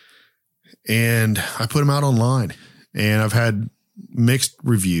 And I put them out online, and I've had mixed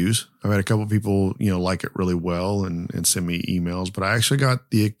reviews. I've had a couple of people, like it really well and send me emails, but I actually got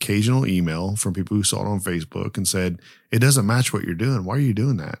the occasional email from people who saw it on Facebook and said, it doesn't match what you're doing. Why are you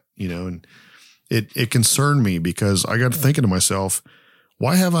doing that? And it concerned me, because I got to thinking to myself,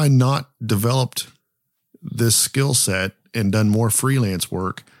 why have I not developed this skill set and done more freelance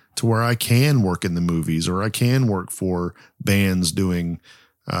work to where I can work in the movies, or I can work for bands doing,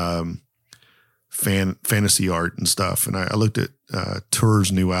 fantasy art and stuff. And I looked at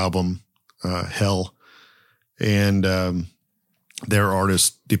Tour's new album, Hell, and their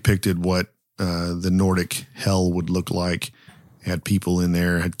artist depicted what the Nordic hell would look like. Had people in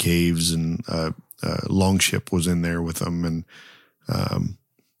there, had caves, and Longship was in there with them. And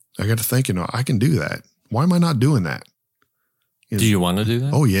I got to thinking, I can do that. Why am I not doing that? Do you want to do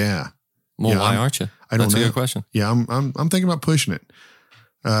that? Oh yeah. Well, why aren't you? I don't know. That's a good question. Yeah, I'm thinking about pushing it.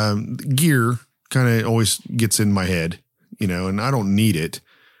 Gear kind of always gets in my head, and I don't need it.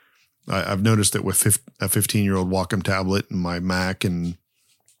 I've noticed that with a 15-year-old Wacom tablet and my Mac and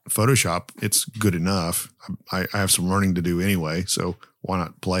Photoshop, it's good enough. I have some learning to do anyway, so why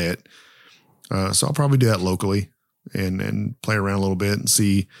not play it? So I'll probably do that locally and play around a little bit and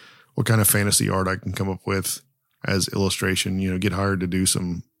see what kind of fantasy art I can come up with as illustration, get hired to do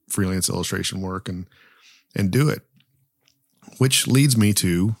some freelance illustration work and do it. Which leads me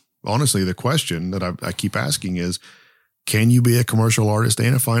to, honestly, the question that I keep asking is, can you be a commercial artist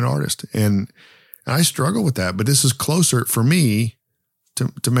and a fine artist? And I struggle with that, but this is closer for me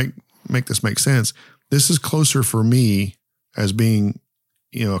to make this make sense. This is closer for me as being,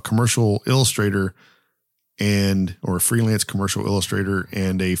 a commercial illustrator or a freelance commercial illustrator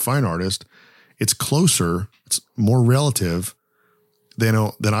and a fine artist. It's closer. It's more relative than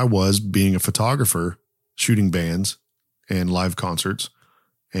I was being a photographer, shooting bands and live concerts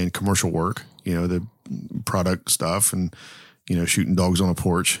and commercial work, the product stuff and, shooting dogs on a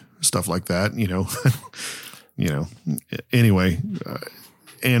porch, stuff like that, anyway,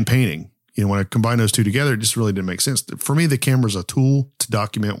 and painting. When I combine those two together, it just really didn't make sense. For me, the camera's a tool to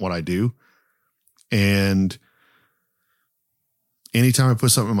document what I do. And anytime I put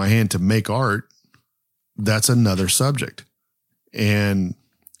something in my hand to make art, that's another subject. And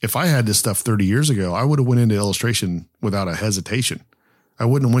if I had this stuff 30 years ago, I would have went into illustration without a hesitation. I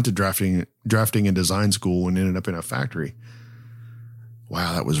wouldn't have went to drafting and design school and ended up in a factory.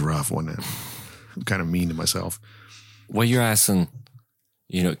 Wow, that was rough, wasn't it? I'm kind of mean to myself. Well, you're asking,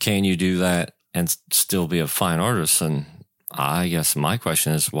 can you do that and still be a fine artist? And I guess my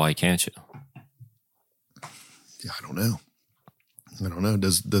question is, why can't you? Yeah, I don't know.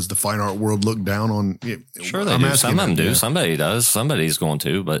 Does the fine art world look down on it? Sure they do. Some of them do. Yeah. Somebody does. Somebody's going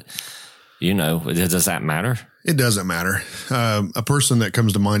to, but does that matter? It doesn't matter. A person that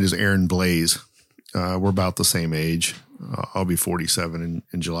comes to mind is Aaron Blaze. We're about the same age. I'll be 47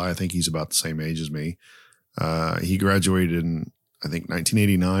 in July. I think he's about the same age as me. He graduated in, I think,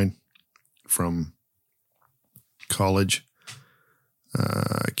 1989 from college.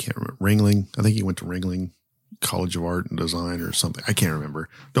 I can't remember. Ringling. I think he went to Ringling College of Art and Design or something. I can't remember.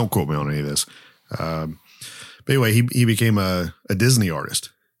 Don't quote me on any of this. But anyway, he became a Disney artist,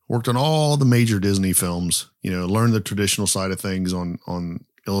 worked on all the major Disney films, learned the traditional side of things on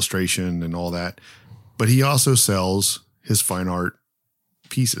illustration and all that. But he also sells his fine art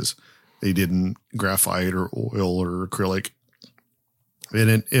pieces. They did in graphite or oil or acrylic.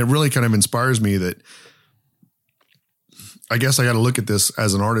 And it really kind of inspires me that I guess I got to look at this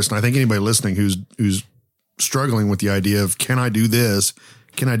as an artist. And I think anybody listening who's struggling with the idea of, can I do this?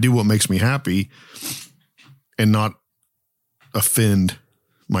 Can I do what makes me happy and not offend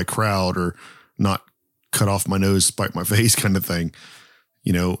my crowd or not cut off my nose, spite my face kind of thing?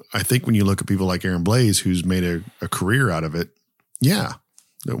 I think when you look at people like Aaron Blaise, who's made a career out of it, yeah,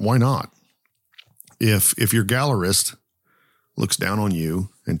 why not? If your gallerist looks down on you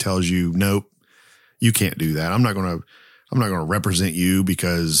and tells you, nope, you can't do that. I'm not going to represent you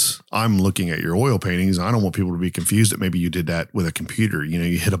because I'm looking at your oil paintings. I don't want people to be confused that maybe you did that with a computer.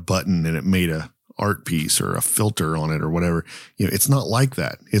 You hit a button and it made a art piece or a filter on it or whatever. It's not like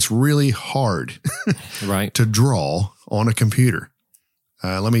that. It's really hard right, to draw on a computer.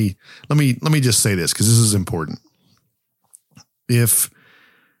 Let me just say this, because this is important.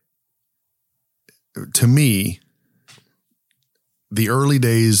 To me, the early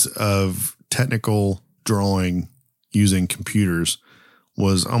days of technical drawing using computers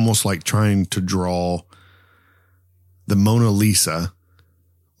was almost like trying to draw the Mona Lisa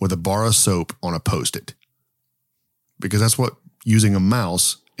with a bar of soap on a Post-it, because that's what using a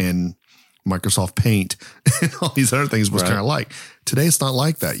mouse and Microsoft Paint and all these other things was kind of like. Today, it's not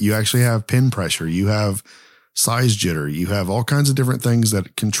like that. You actually have pen pressure. You have size jitter. You have all kinds of different things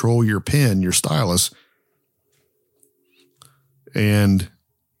that control your pen, your stylus. And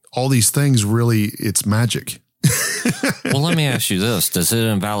all these things, really, it's magic. Well, let me ask you this. Does it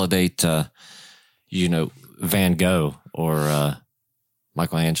invalidate, Van Gogh or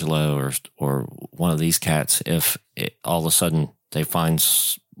Michelangelo or one of these cats if all of a sudden they find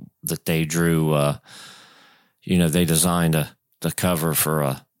that they drew, they designed the cover for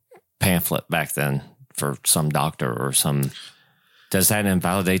a pamphlet back then for some doctor or some, does that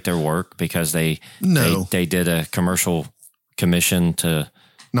invalidate their work because they did a commercial commission to?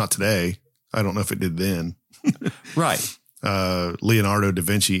 Not today. I don't know if it did then. Right. Leonardo da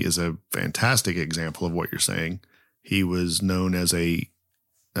Vinci is a fantastic example of what you're saying. He was known as a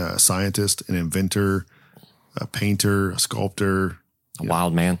scientist, an inventor, a painter, a sculptor. A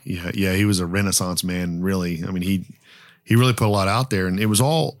wild man. Yeah, he was a Renaissance man, really. I mean, he really put a lot out there, and it was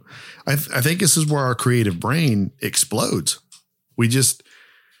all, I think this is where our creative brain explodes.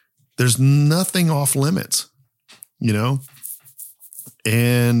 There's nothing off limits,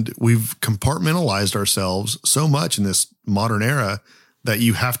 and we've compartmentalized ourselves so much in this modern era that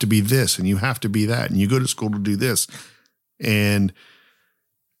you have to be this and you have to be that, and you go to school to do this. And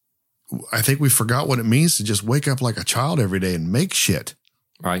I think we forgot what it means to just wake up like a child every day and make shit.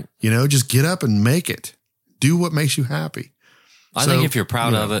 Right. Just get up and make it. Do what makes you happy. I think if you're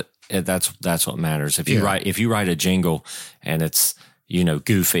proud of it, that's what matters. If you write a jingle and it's,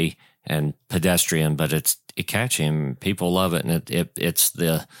 goofy and pedestrian, but it's catchy and people love it, and it's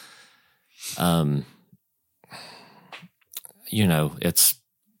the it's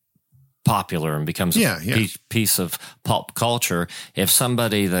popular and becomes a piece of pop culture. If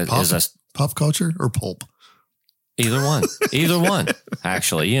somebody that is a pop culture or pulp, either one,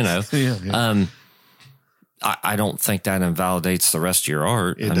 actually, I don't think that invalidates the rest of your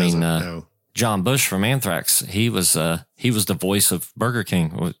art. No. John Bush from Anthrax, he was the voice of Burger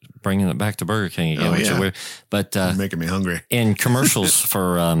King, bringing it back to Burger King again, which is weird. But you're making me hungry. In commercials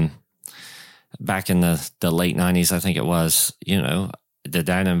for back in the late 90s, I think it was, did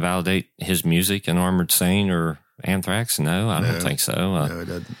that invalidate his music in Armored Saint or Anthrax? No, I don't think so. No, it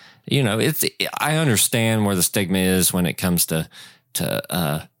doesn't. I understand where the stigma is when it comes to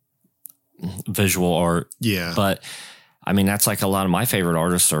visual art. Yeah. But I mean, that's like a lot of my favorite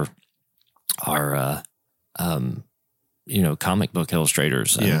artists are comic book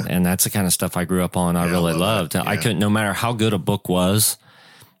illustrators. And that's the kind of stuff I grew up on. I really loved. Yeah. I couldn't, no matter how good a book was,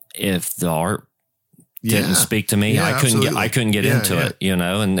 if the art didn't speak to me, I couldn't get into it,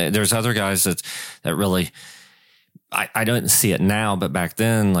 and there's other guys that really, I don't see it now, but back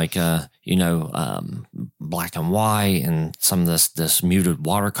then, like, black and white and some of this muted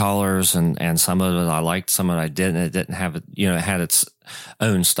watercolors and some of it I liked, some of it I didn't. It didn't have it, it had its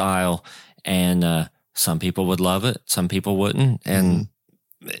own style, and some people would love it, some people wouldn't, and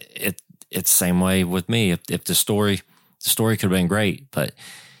it's the same way with me. If the story could have been great, but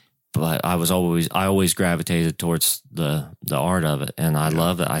but I always gravitated towards the art of it, and I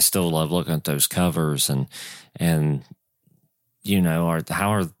love it. I still love looking at those covers, and you know,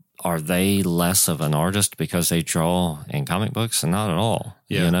 are they less of an artist because they draw in comic books? And not at all.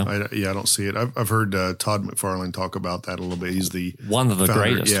 Yeah, you know? I don't see it. I've heard Todd McFarlane talk about that a little bit. He's the one of the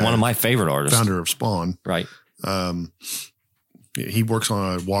greatest, one of my favorite artists, founder of Spawn. Right. He works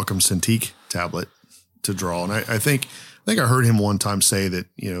on a Wacom Cintiq tablet to draw, and I think I heard him one time say that,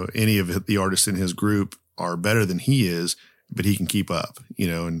 you know, any of the artists in his group are better than he is, but he can keep up. You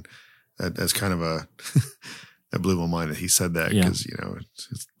know, and that's kind of a that blew my mind that he said that, because you know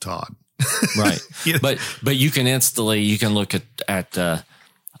it's Todd. Right. You know? But you can look at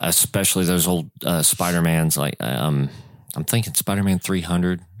especially those old Spider-Mans, like I'm thinking Spider-Man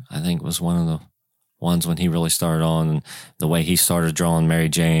 300, I think was one of the ones when he really started on, and the way he started drawing Mary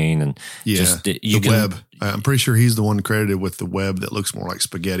Jane, and web. I'm pretty sure he's the one credited with the web that looks more like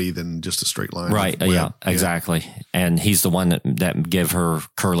spaghetti than just a straight line. Right. Yeah, exactly. And he's the one that gave her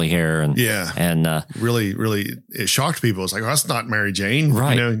curly hair, and really, it shocked people. It's like, oh, that's not Mary Jane.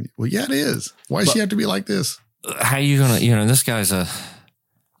 Right. You know, well, yeah, it is. Why does she have to be like this? How are you going to, this guy's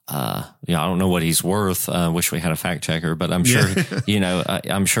I don't know what he's worth. Wish we had a fact checker, but I'm sure,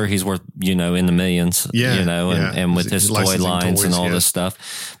 I'm sure he's worth, in the millions, and with his toy lines and all this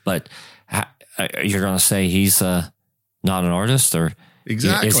stuff. But you're going to say he's not an artist, or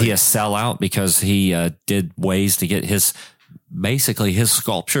exactly. Is he a sellout because he did ways to get his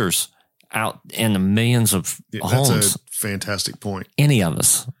sculptures out in the millions of homes? That's a fantastic point. Any of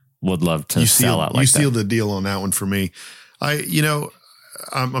us would love to sell out like that. You sealed the deal on that one for me.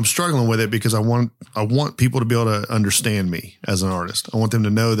 I'm struggling with it because I want people to be able to understand me as an artist. I want them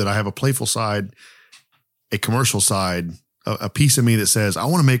to know that I have a playful side, a commercial side, a piece of me that says I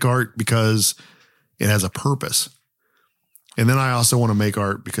want to make art because it has a purpose. And then I also want to make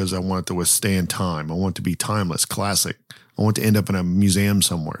art because I want it to withstand time. I want it to be timeless, classic. I want it to end up in a museum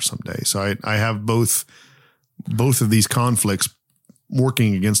somewhere someday. So I have both of these conflicts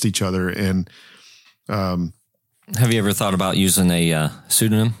working against each other. And have you ever thought about using a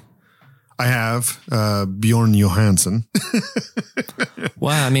pseudonym? I have, Bjorn Johansson.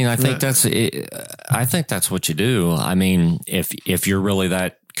 Well, I mean, I think that's what you do. I mean, if you're really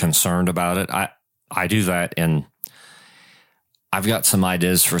that concerned about it, I do that, and I've got some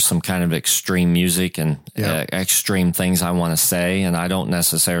ideas for some kind of extreme music and extreme things I want to say, and I don't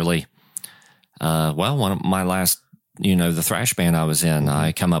necessarily. One of my last, the thrash band I was in,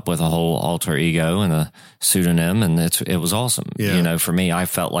 I come up with a whole alter ego and a pseudonym, and it was awesome. Yeah. For me, I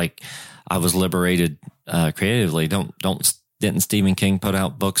felt like I was liberated creatively. Didn't Stephen King put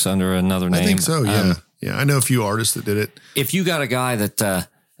out books under another name? I think so. Yeah. I know a few artists that did it. If you got a guy that,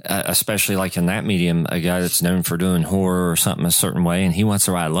 especially like in that medium, a guy that's known for doing horror or something a certain way, and he wants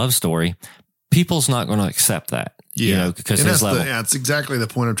to write a love story, people's not going to accept that. Because his level. That's exactly the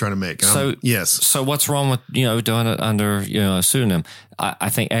point I'm trying to make. So what's wrong with, doing it under, a pseudonym? I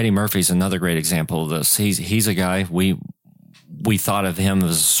think Eddie Murphy's another great example of this. He's a guy, we thought of him as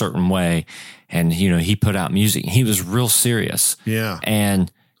a certain way, and, he put out music. He was real serious. Yeah.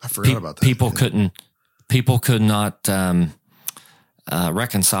 And I forgot about that. People could not,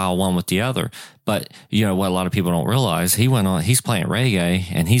 reconcile one with the other. But what a lot of people don't realize, he's playing reggae,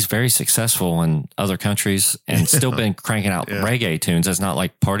 and he's very successful in other countries and still been cranking out reggae tunes. It's not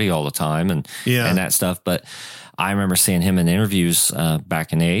like party all the time and that stuff. But I remember seeing him in interviews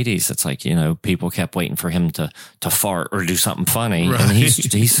back in the 80s. It's like, people kept waiting for him to fart or do something funny. Right. And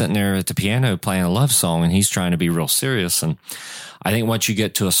he's sitting there at the piano playing a love song, and he's trying to be real serious. And I think once you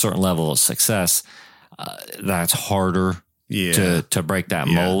get to a certain level of success, that's harder to break that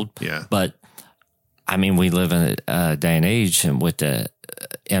mold. Yeah. But I mean, we live in a day and age, and with the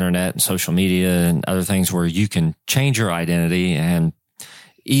internet and social media and other things, where you can change your identity. And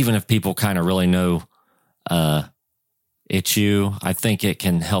even if people kind of really know it's you, I think it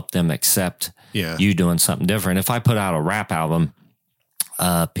can help them accept you doing something different. If I put out a rap album,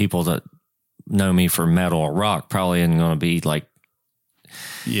 people that know me for metal or rock probably isn't going to be like,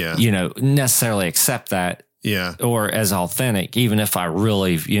 necessarily accept that. Yeah. Or as authentic, even if I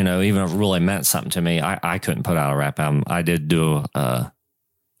really, even if it really meant something to me, I couldn't put out a rap album. I did do a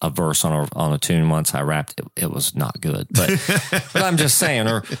verse on a tune once. I rapped. It was not good, but I'm just saying,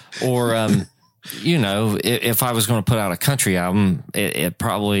 or if I was going to put out a country album, it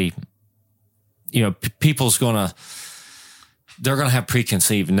probably, people's they're going to have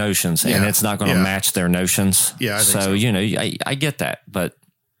preconceived notions, and it's not going to match their notions. Yeah. I think so. I get that, but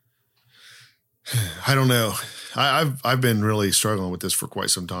I don't know. I've been really struggling with this for quite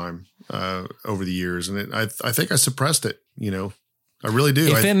some time over the years, and I think I suppressed it. I really do.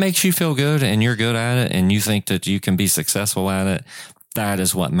 If it makes you feel good and you're good at it and you think that you can be successful at it, that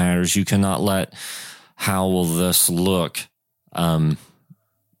is what matters. You cannot let how will this look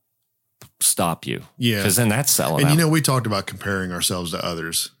stop you. Yeah. Because then that's selling And, out. we talked about comparing ourselves to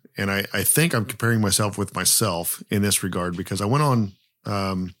others. And I think I'm comparing myself with myself in this regard because I went on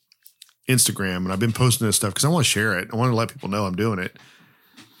Instagram and I've been posting this stuff because I want to share it. I want to let people know I'm doing it.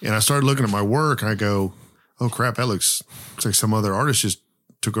 And I started looking at my work and I go, oh crap, that looks like some other artist just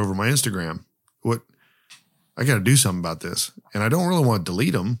took over my Instagram. What? I got to do something about this. And I don't really want to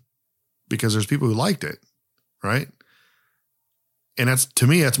delete them because there's people who liked it. Right. And to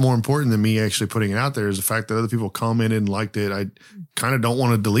me, that's more important than me actually putting it out there is the fact that other people commented and liked it. I kind of don't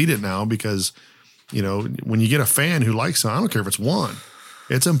want to delete it now because, when you get a fan who likes it, I don't care if it's one.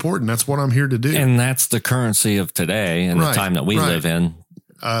 It's important. That's what I'm here to do. And that's the currency of today and the time that we live in.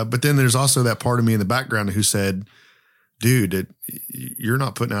 But then there's also that part of me in the background who said, dude, you're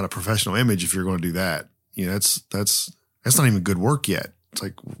not putting out a professional image if you're going to do that. That's not even good work yet. It's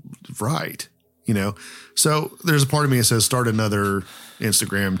like, right. So there's a part of me that says start another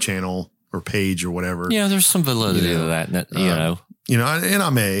Instagram channel or page or whatever. Yeah, there's some validity to that, and I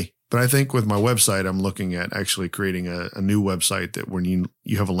may, but I think with my website, I'm looking at actually creating a new website that when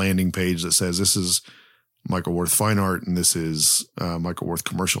you have a landing page that says this is Michael Worth Fine Art and this is Michael Worth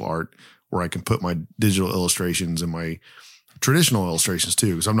Commercial Art, where I can put my digital illustrations and my traditional illustrations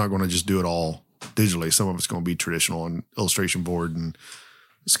too, because I'm not going to just do it all digitally. Some of it's going to be traditional on illustration board and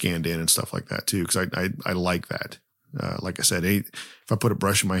scanned in and stuff like that too. Cause I like that. Like I said, if I put a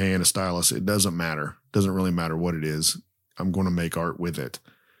brush in my hand, a stylus, it doesn't matter. It doesn't really matter what it is. I'm going to make art with it.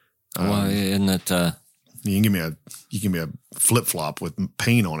 Well, isn't it, you can give me a flip flop with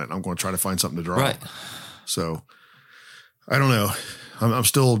paint on it. I'm going to try to find something to draw. Right. So I don't know. I'm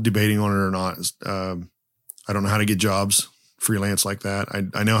still debating on it or not. I don't know how to get jobs freelance like that.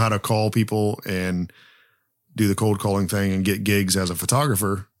 I know how to call people and do the cold calling thing and get gigs as a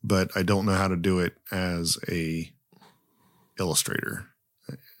photographer, but I don't know how to do it as a illustrator.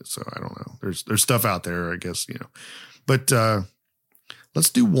 So I don't know. There's stuff out there, I guess, but, let's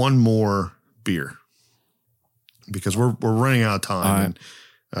do one more beer because we're running out of time. Right.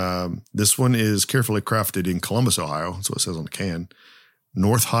 And, this one is carefully crafted in Columbus, Ohio. That's what it says on the can.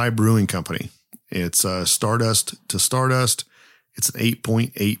 North High Brewing Company. It's Stardust to Stardust. It's an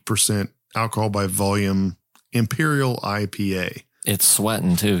 8.8% alcohol by volume Imperial IPA. It's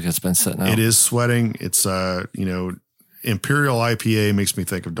sweating too because it's been sitting out. It is sweating. It's, Imperial IPA makes me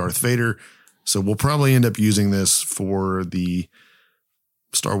think of Darth Vader. So we'll probably end up using this for the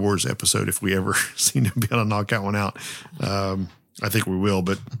Star Wars episode if we ever seem to be able to knock that one out. I think we will,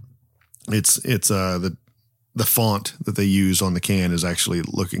 but it's the font that they use on the can is actually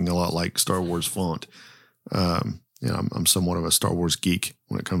looking a lot like Star Wars font. I'm somewhat of a Star Wars geek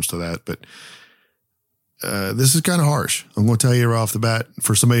when it comes to that, but this is kind of harsh. I'm going to tell you right off the bat.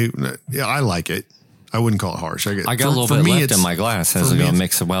 For somebody, I like it. I wouldn't call it harsh. I got a little bit left in my glass. Is it going to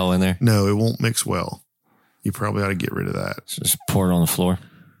mix well in there? No, it won't mix well. You probably ought to get rid of that. Just pour it on the floor.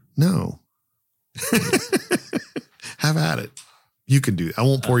 No. Have at it. You can do it. I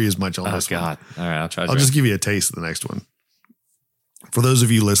won't pour you as much on this God. one. All right, I'll try. I'll just give you a taste of the next one. For those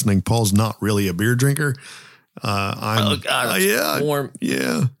of you listening, Paul's not really a beer drinker. Warm.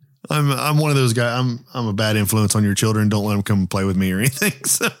 Yeah. I'm one of those guys. I'm a bad influence on your children. Don't let them come play with me or anything.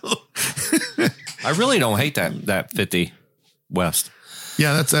 So I really don't hate that 50 West.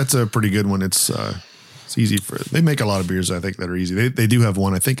 Yeah, that's a pretty good one. It's easy they make a lot of beers, I think, that are easy. They do have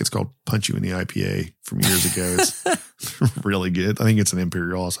one. I think it's called Punch You in the IPA from years ago. It's really good. I think it's an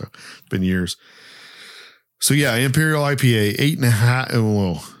Imperial also. It's been years. So yeah, Imperial IPA,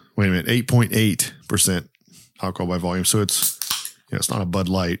 8.8% alcohol by volume. So it's not a Bud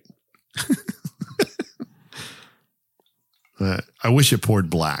Light. I wish it poured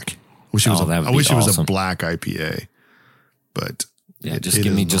black. I wish it was a black IPA, but just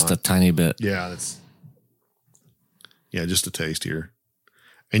give me just a tiny bit. Yeah, just a taste here.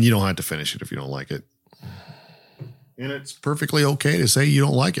 And you don't have to finish it if you don't like it. And it's perfectly okay to say you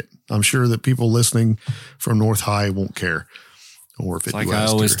don't like it. I'm sure that people listening from North High won't care. Or if like I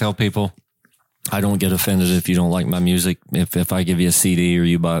always tell people, I don't get offended if you don't like my music. If I give you a CD or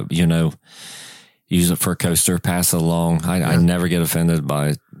you buy, use it for a coaster, pass it along. I never get offended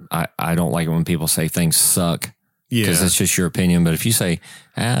by. I don't like it when people say things suck. Yeah, because it's just your opinion. But if you say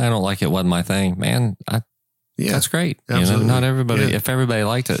I don't like it, wasn't my thing, man, that's great. Absolutely. Not everybody. Yeah. If everybody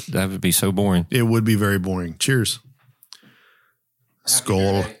liked it, that would be so boring. It would be very boring. Cheers.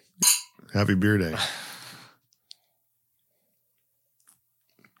 Skull. Happy Beer Day.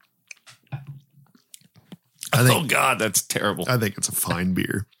 I think, oh God, that's terrible. I think it's a fine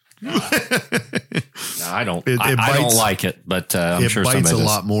beer. No, I don't. It I don't bites- like it, but I'm sure it bites somebody a does.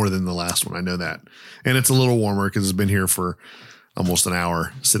 lot more than the last one. I know that. And it's a little warmer because it's been here for almost an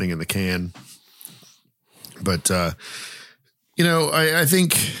hour sitting in the can. But, I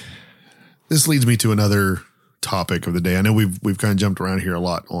think this leads me to another topic of the day. I know we've kind of jumped around here a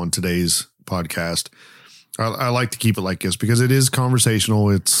lot on today's podcast. I like to keep it like this because it is conversational.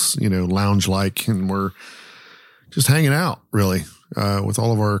 It's, lounge like, and we're just hanging out really, with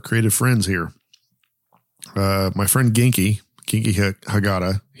all of our creative friends here. My friend Genki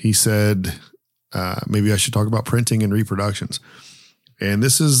Hagata, he said, maybe I should talk about printing and reproductions. And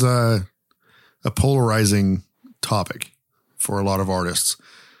this is, a polarizing topic for a lot of artists.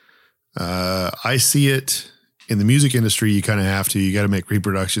 I see it in the music industry. You kind of you got to make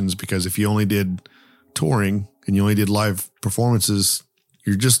reproductions because if you only did touring and you only did live performances,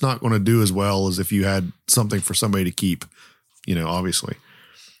 you're just not going to do as well as if you had something for somebody to keep, obviously.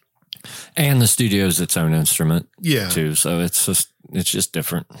 And the studio's its own instrument, Yeah. too. So it's just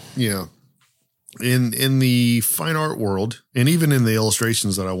different. Yeah. In the fine art world, and even in the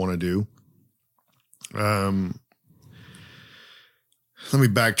illustrations that I want to do, let me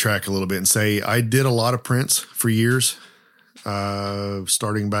backtrack a little bit and say I did a lot of prints for years,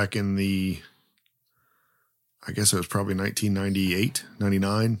 starting back in I guess it was probably 1998,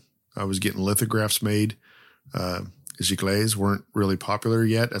 99. I was getting lithographs made. Giclées weren't really popular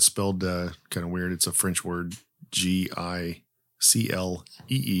yet. That's spelled kind of weird. It's a French word, Giclee.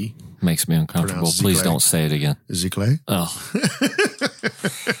 Makes me uncomfortable. Pronounced Please Giclée. don't say it again. Giclée. Oh,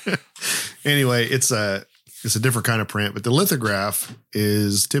 Anyway, it's a different kind of print, but the lithograph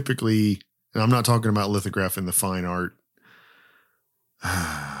is typically, and I'm not talking about lithograph in the fine art.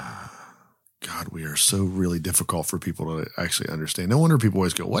 God, we are so really difficult for people to actually understand. No wonder people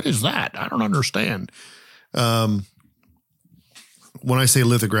always go, "What is that? I don't understand." When I say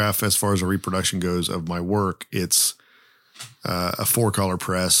lithograph, as far as a reproduction goes of my work, it's a 4-color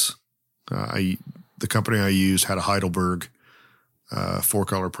press. The company I used had a Heidelberg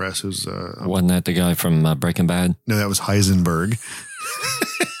 4-color press. It was, wasn't that the guy from Breaking Bad? no, that was Heisenberg.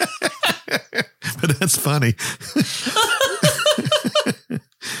 But that's funny.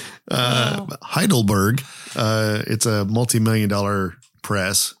 Heidelberg, it's a multi-million-dollar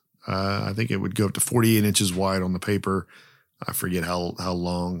press. I think it would go up to 48 inches wide on the paper. I forget how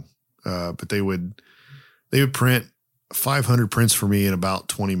long, but they would print 500 prints for me in about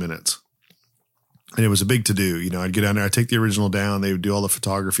 20 minutes. And it was a big to-do. I'd get down there, I'd take the original down. They would do all the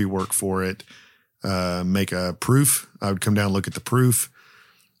photography work for it, make a proof. I would come down, look at the proof,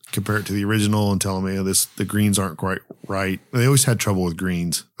 compare it to the original and tell them, the greens aren't quite right. They always had trouble with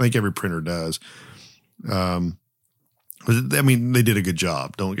greens. I think every printer does. They did a good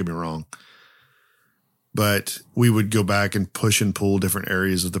job. Don't get me wrong. But we would go back and push and pull different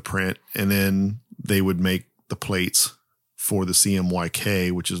areas of the print, and then they would make the plates for the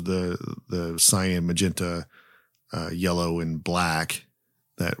CMYK, which is the cyan, magenta, yellow, and black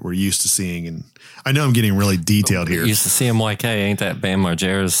that we're used to seeing. And I know I'm getting really detailed here. Used to CMYK, ain't that Bam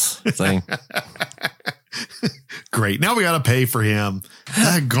Margera's thing? Great. Now we got to pay for him.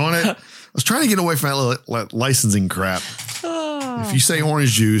 Daggone it. I was trying to get away from that licensing crap. If you say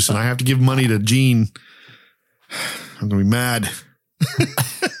orange juice and I have to give money to Gene, I'm going to be mad.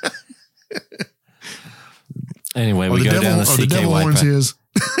 Anyway, we go down the the devil CKY. owns his.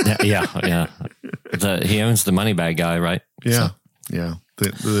 Yeah. He owns the money bag guy, right? Yeah. So, Yeah.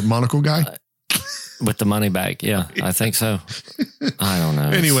 The monocle guy. with the money bag. Yeah, I think so. I don't know.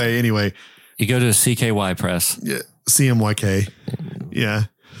 Anyway. You go to a CKY press. Yeah. CMYK. Yeah.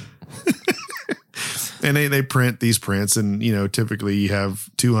 And they print these prints, and, typically you have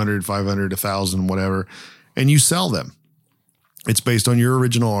 200, 500, 1,000, whatever, and you sell them. It's based on your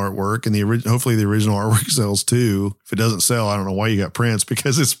original artwork, and hopefully the original artwork sells too. If it doesn't sell, I don't know why you got prints,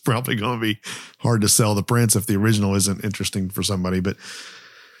 because it's probably going to be hard to sell the prints if the original isn't interesting for somebody. But,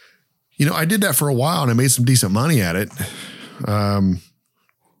 I did that for a while, and I made some decent money at it. It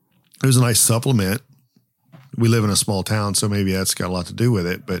was a nice supplement. We live in a small town, so maybe that's got a lot to do with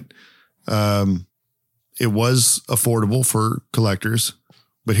it. But it was affordable for collectors.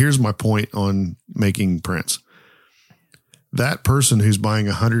 But here's my point on making prints. That person who's buying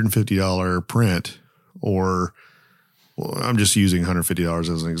a $150 print, or I'm just using $150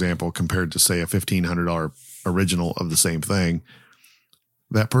 as an example compared to, say, a $1,500 original of the same thing.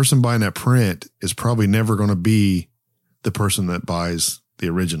 That person buying that print is probably never going to be the person that buys the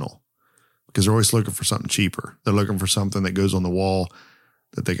original, because they're always looking for something cheaper. They're looking for something that goes on the wall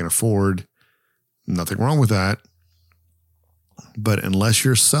that they can afford. Nothing wrong with that. But unless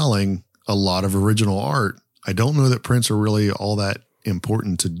you're selling a lot of original art, I don't know that prints are really all that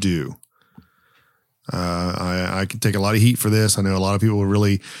important to do. I can take a lot of heat for this. I know a lot of people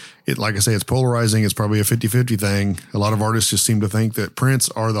really, like I say, it's polarizing. It's probably a 50-50 thing. A lot of artists just seem to think that prints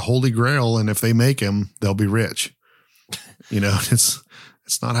are the holy grail, and if they make them, they'll be rich.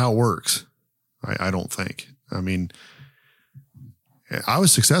 It's not how it works. I don't think. I mean, I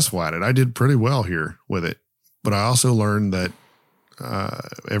was successful at it. I did pretty well here with it, but I also learned that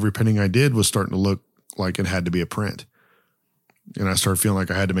every painting I did was starting to look like it had to be a print. And I started feeling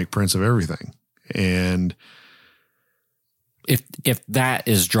like I had to make prints of everything. And if that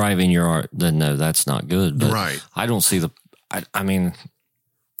is driving your art, then no, that's not good. But right. I don't see I mean,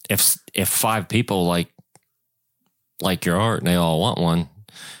 if 5 people like your art and they all want one,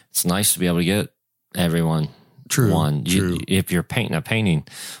 it's nice to be able to get everyone one. True. If you're painting a painting,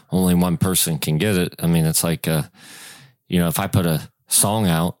 only one person can get it. I mean, it's like, if I put a song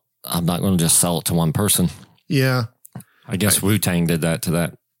out, I'm not going to just sell it to one person. Yeah. I guess Wu-Tang did that to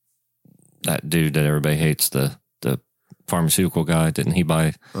that dude that everybody hates, the pharmaceutical guy. Didn't he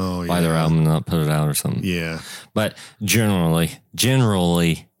buy their album and not put it out or something? Yeah. But generally,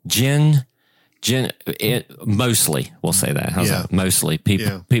 mostly, we'll say that. How's that? Mostly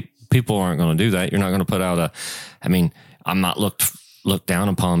people aren't going to do that. You're not going to put out I'm not looked down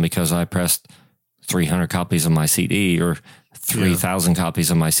upon because I pressed 300 copies of my CD or 3,000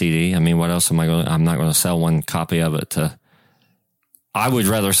 copies of my CD. I mean, what else I'm not going to sell one copy of it I would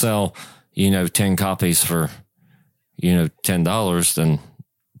rather sell, 10 copies for, $10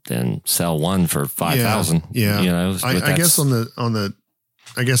 than sell one for 5,000. Yeah. I guess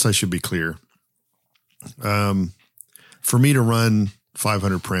I guess I should be clear. For me to run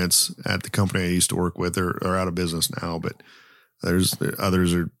 500 prints at the company I used to work with, are out of business now, but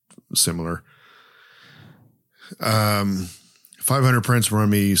others are similar. 500 prints run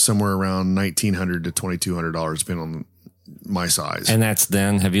me somewhere around $1,900 to $2,200, depending on my size. And that's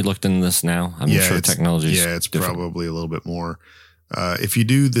then. Have you looked into this now? I'm sure technology. Yeah, it's different. Probably a little bit more. If you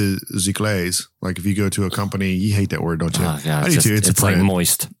do the Ziclés, like if you go to a company, you hate that word, don't you? Oh, God, I do too. It's like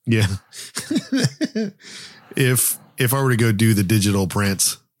moist. Yeah. If I were to go do the digital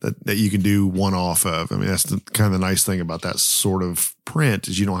prints that you can do one off of, I mean, that's kind of the nice thing about that sort of print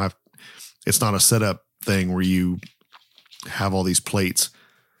is it's not a setup thing where you have all these plates.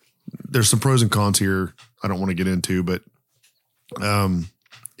 There's some pros and cons here I don't want to get into, but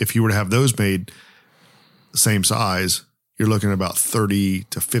if you were to have those made the same size, you're looking at about $30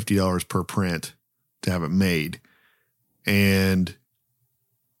 to $50 per print to have it made. And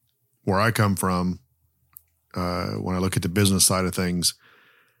where I come from, when I look at the business side of things,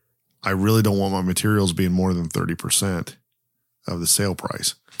 I really don't want my materials being more than 30% of the sale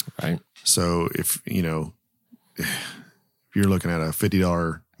price. Right. So if you're looking at a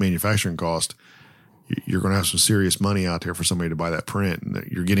 $50 manufacturing cost, you're going to have some serious money out there for somebody to buy that print, and that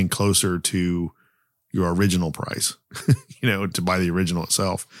you're getting closer to your original price, to buy the original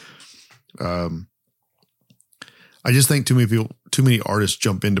itself. I just think too many artists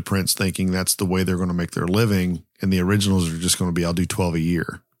jump into prints thinking that's the way they're going to make their living, and the originals are just going to be, I'll do 12 a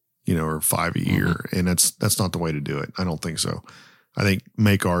year, or 5 a year. Mm-hmm. And that's not the way to do it. I don't think so. I think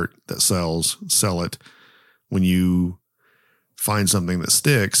make art that sells, sell it. When you find something that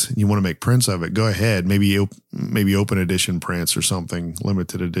sticks and you want to make prints of it, go ahead. Maybe open edition prints or something.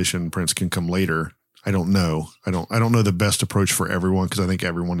 Limited edition prints can come later. I don't know. I don't know the best approach for everyone, because I think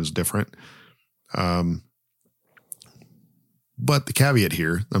everyone is different. But the caveat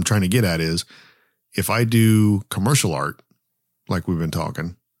here I'm trying to get at is, if I do commercial art, like we've been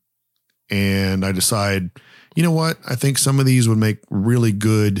talking, and I decide, you know what, I think some of these would make really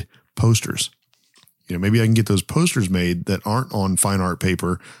good posters. Maybe I can get those posters made that aren't on fine art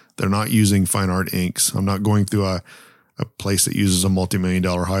paper. They're not using fine art inks. I'm not going through a place that uses a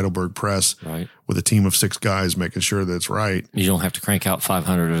multi-million-dollar Heidelberg press, right, with a team of 6 guys making sure that's right. You don't have to crank out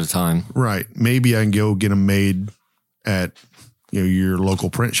 500 at a time. Right. Maybe I can go get them made at your local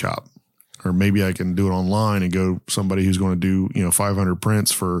print shop, or maybe I can do it online and go somebody who's going to do 500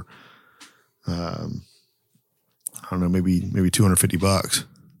 prints for I don't know, maybe $250,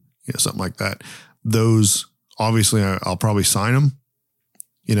 something like that. Those, obviously, I'll probably sign them,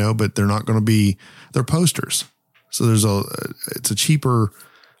 but they're not going to be, they're posters. So it's a cheaper,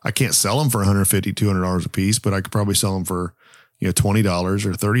 I can't sell them for $150, $200 a piece, but I could probably sell them for, $20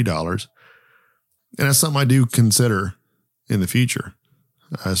 or $30. And that's something I do consider in the future.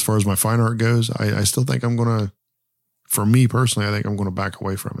 As far as my fine art goes, I still think for me personally, I think I'm going to back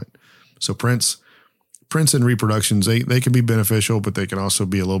away from it. So prints and reproductions, they can be beneficial, but they can also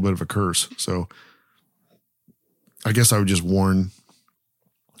be a little bit of a curse. So I guess I would just warn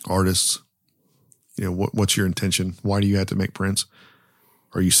artists, what's your intention? Why do you have to make prints?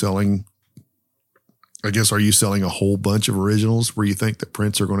 Are you selling a whole bunch of originals where you think that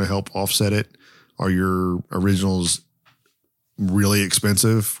prints are going to help offset it? Are your originals really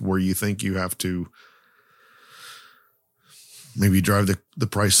expensive where you think you have to maybe drive the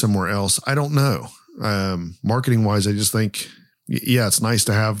price somewhere else? I don't know. Marketing wise, I just think, it's nice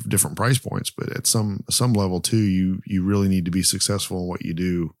to have different price points, but at some level too, you really need to be successful in what you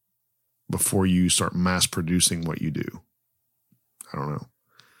do before you start mass producing what you do. I don't know.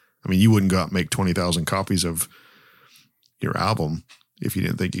 I mean, you wouldn't go out and make 20,000 copies of your album if you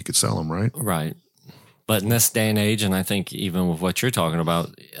didn't think you could sell them, right? Right. But in this day and age, and I think even with what you're talking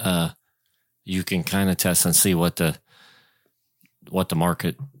about, you can kind of test and see what the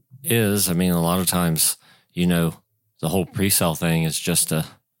market is. I mean, a lot of times, the whole pre-sale thing is just to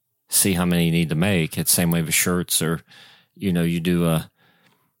see how many you need to make. It's the same way with shirts, or, you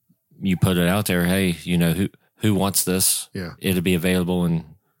put it out there. Hey, who wants this? Yeah. It'll be available in,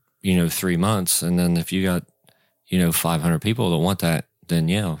 3 months. And then if you got, 500 people that want that, then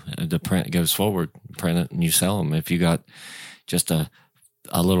the print goes forward, print it and you sell them. If you got just a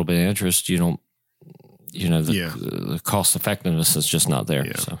little bit of interest, you don't, the cost effectiveness is just not there.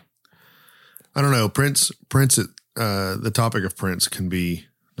 Yeah. So I don't know. Prints, the topic of prints can be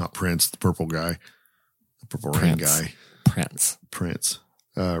not Prince, the purple guy, the purple rain guy, Prince,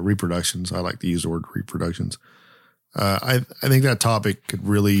 reproductions. I like to use the word reproductions. I think that topic could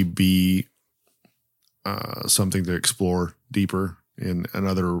really be something to explore deeper in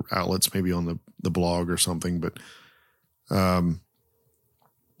other outlets, maybe on the blog or something. But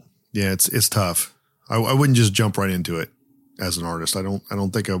it's tough. I wouldn't just jump right into it as an artist. I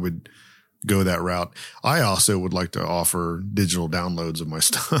don't think I would go that route. I also would like to offer digital downloads of my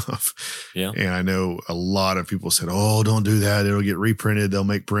stuff. Yeah. And I know a lot of people said, "Oh, don't do that. It'll get reprinted. They'll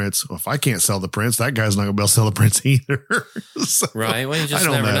make prints." Well, if I can't sell the prints, that guy's not going to be able to sell the prints either. So, right. Well, you just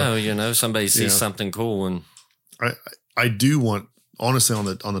never know. Somebody sees something cool, and I do want, honestly,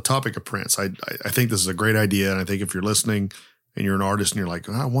 on the topic of prints, I think this is a great idea. And I think if you're listening and you're an artist and you're like,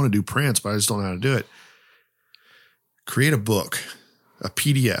 I want to do prints, but I just don't know how to do it. Create a book, a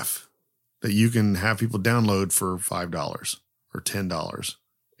PDF that you can have people download for $5 or $10.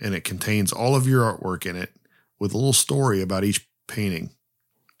 And it contains all of your artwork in it with a little story about each painting.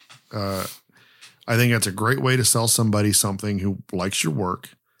 I think that's a great way to sell somebody something who likes your work,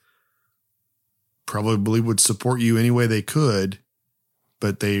 probably would support you any way they could,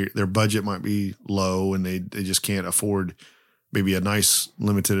 but their budget might be low and they just can't afford maybe a nice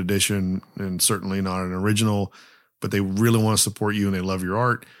limited edition and certainly not an original, but they really want to support you and they love your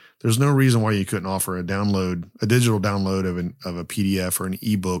art. There's no reason why you couldn't offer a digital download of a PDF or an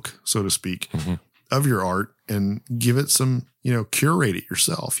ebook, so to speak, of your art and give it some, curate it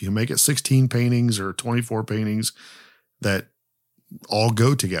yourself. You make it 16 paintings or 24 paintings that all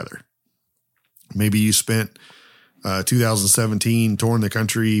go together. Maybe you spent 2017 touring the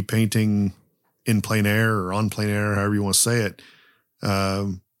country painting in plein air or on plein air, however you want to say it.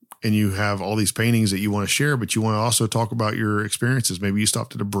 And you have all these paintings that you want to share, but you want to also talk about your experiences. Maybe you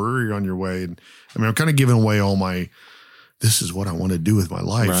stopped at a brewery on your way. And I'm kind of giving away all my, this is what I want to do with my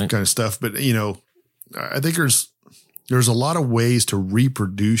life kind of stuff. But, I think there's a lot of ways to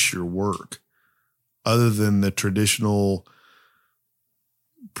reproduce your work other than the traditional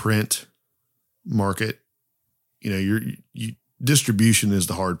print market. Distribution is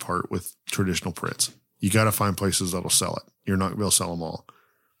the hard part with traditional prints. You got to find places that'll sell it. You're not going to be able to sell them all.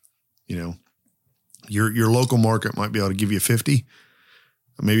 Your local market might be able to give you 50,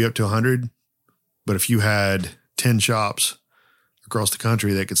 maybe up to 100. But if you had 10 shops across the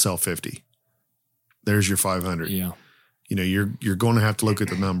country that could sell 50, there's your 500. Yeah. You're going to have to look at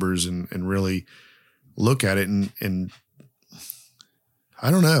the numbers and really look at it. And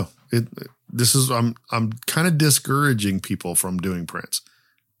I don't know. I'm kind of discouraging people from doing prints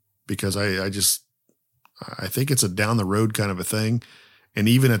because I think it's a down the road kind of a thing. And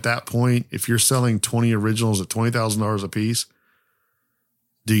even at that point, if you're selling 20 originals at $20,000 a piece,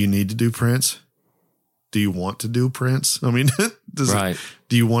 do you need to do prints? Do you want to do prints? I mean, do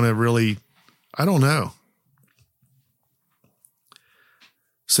you want to really, I don't know.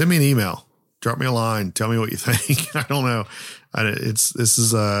 Send me an email, drop me a line, tell me what you think. I don't know. This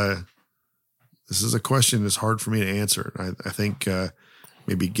is a question that's hard for me to answer. I think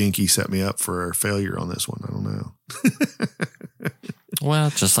maybe Genki set me up for failure on this one. I don't know.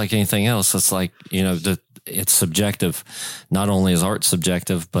 Well, just like anything else, it's like, it's subjective. Not only is art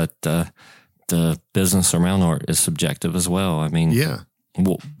subjective, but the business around art is subjective as well. I mean,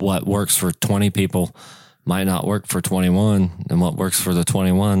 what works for 20 people might not work for 21, and what works for the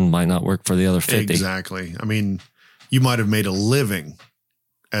 21 might not work for the other 50. Exactly. I mean, you might have made a living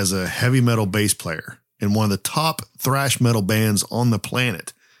as a heavy metal bass player in one of the top thrash metal bands on the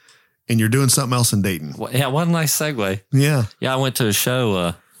planet, and you're doing something else in Dayton. Well, yeah, what a nice segue. Yeah. Yeah, I went to a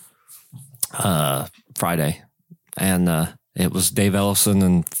show Friday, and it was Dave Ellefson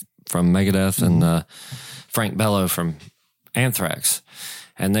and from Megadeth and Frank Bello from Anthrax,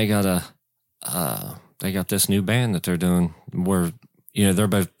 and they got this new band that they're doing where, they're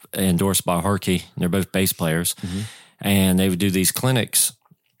both endorsed by Harkey. They're both bass players, and they would do these clinics,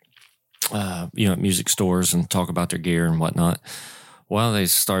 at music stores and talk about their gear and whatnot. Well, they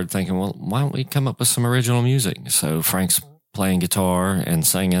started thinking, well, why don't we come up with some original music? So Frank's playing guitar and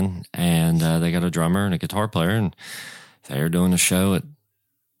singing, and they got a drummer and a guitar player, and they're doing a show at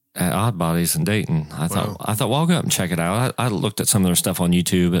Odd Bodies in Dayton. I thought, well, I'll go up and check it out. I looked at some of their stuff on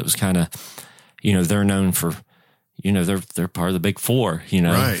YouTube. It was kind of, they're known for, they're part of the big four,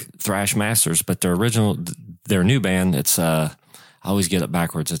 right. thrash masters, but their new band, it's, I always get it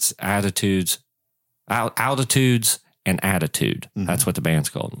backwards. It's Altitudes and Attitude. Mm-hmm. That's what the band's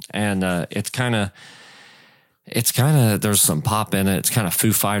called. And it's kind of, there's some pop in it. It's kind of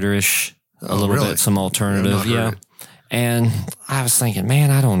Foo Fighter-ish, a little bit, some alternative. Yeah. And I was thinking,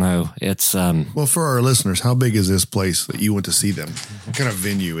 man, I don't know. It's well, for our listeners, how big is this place that you went to see them? What kind of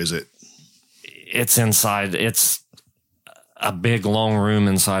venue is it? It's inside. It's a big long room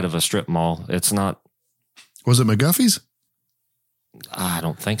inside of a strip mall. It's not. Was it McGuffey's? I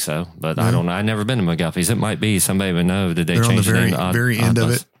don't think so, but I don't know. I've never been to McGuffey's. It might be. Somebody would know. Did they change the it? Very end of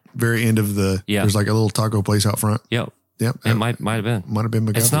it. Very end of the. Yeah. There's like a little taco place out front. Yep. Yep. It might have been. Might have been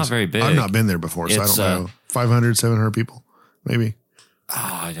McGuffey's. It's not very big. I've not been there before, so I don't know. 500, 700 people, maybe.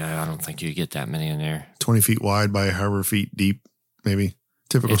 Oh, I don't think you get that many in there. 20 feet wide by however feet deep, maybe.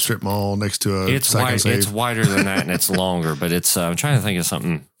 Typical strip mall next to a it's Psycho wide, Save. It's wider than that, and it's longer, but it's. I'm trying to think of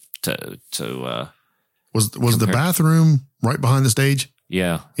something to. Was the bathroom right behind the stage?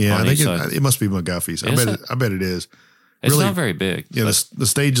 Yeah. Yeah, I think it must be McGuffey's. I bet it is. It's really, not very big. Yeah, the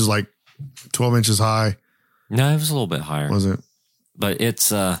stage is like 12 inches high. No, it was a little bit higher. Was it? But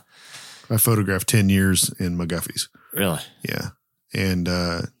it's... I photographed 10 years in McGuffey's. Really? Yeah. And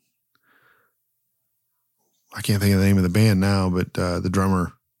I can't think of the name of the band now, but the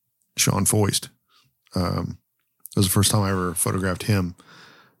drummer, Sean Foist, it was the first time I ever photographed him.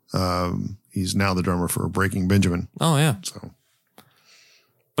 He's now the drummer for Breaking Benjamin. Oh, yeah. So...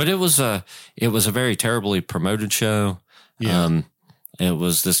 But it was a very terribly promoted show. Yeah. It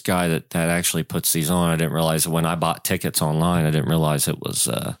was this guy that actually puts these on. I didn't realize when I bought tickets online, I didn't realize it was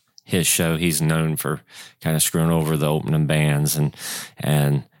his show. He's known for kind of screwing over the opening bands,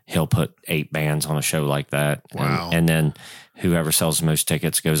 and he'll put 8 bands on a show like that. Wow. And then whoever sells the most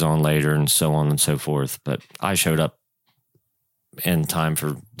tickets goes on later, and so on and so forth. But I showed up in time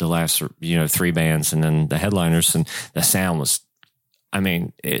for the last 3 bands, and then the headliners, and the sound was. I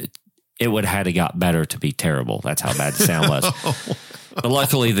mean, it would have had to got better to be terrible. That's how bad the sound was. But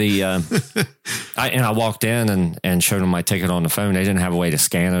luckily, I walked in and showed them my ticket on the phone. They didn't have a way to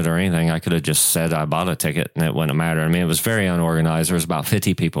scan it or anything. I could have just said I bought a ticket and it wouldn't matter. I mean, it was very unorganized. There was about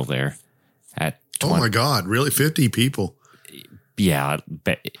 50 people there. Oh my God, really? 50 people? Yeah,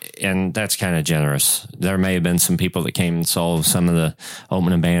 and that's kind of generous. There may have been some people that came and saw some of the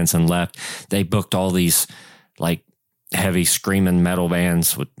opening bands and left. They booked all these like heavy screaming metal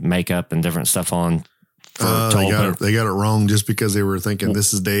bands with makeup and different stuff on. They got it wrong just because they were thinking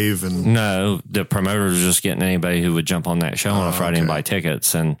this is Dave. And no, the promoters were just getting anybody who would jump on that show on a Friday and buy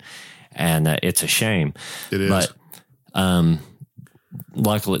tickets, and it's a shame. It is. But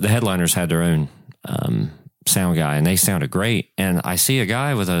luckily, the headliners had their own sound guy, and they sounded great. And I see a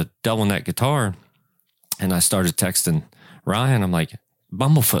guy with a double neck guitar, and I started texting Ryan. I'm like,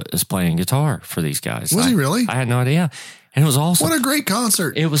 Bumblefoot is playing guitar for these guys. Was he really? I had no idea. And it was awesome. What a great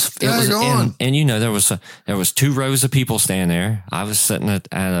concert. It was and there was 2 rows of people standing there. I was sitting at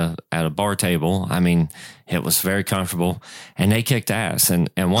a bar table. I mean, it was very comfortable, and they kicked ass. And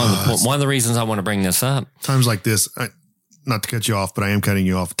one of the reasons I want to bring this up. Times like this, not to cut you off, but I am cutting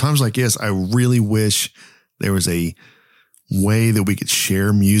you off. Times like this, I really wish there was a way that we could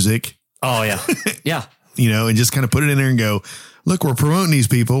share music. Oh yeah. Yeah. And just kind of put it in there and go, look, we're promoting these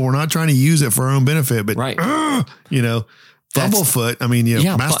people. We're not trying to use it for our own benefit, but right. Bumblefoot. I mean,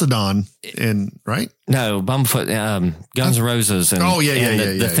 Mastodon and right? No, Bumblefoot, Guns N' Roses, and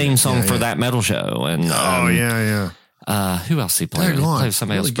the theme song for that metal show, and who else he played? He played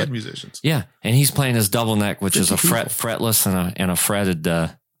somebody really else, good musicians. Yeah, and he's playing his double neck, which is a fretless and a fretted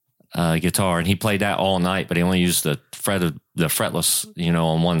guitar, and he played that all night, but he only used the fretless,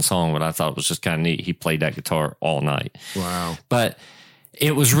 on one song. But I thought it was just kind of neat. He played that guitar all night. Wow. But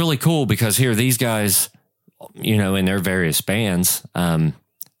it was really cool because here these guys, in their various bands,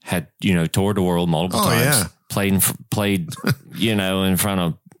 had, toured the world multiple times, played, in front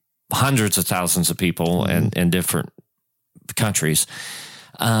of hundreds of thousands of people in different countries.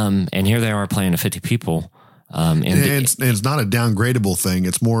 And here they are playing to 50 people. It's not a downgradable thing.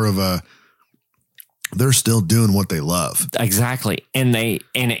 It's more of they're still doing what they love. Exactly. And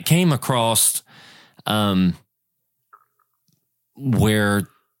it came across, where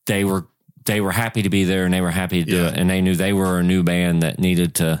they were happy to be there and they were happy to do it. And they knew they were a new band that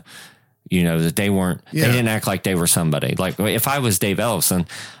needed to, that they weren't, they didn't act like they were somebody. Like if I was Dave Ellefson,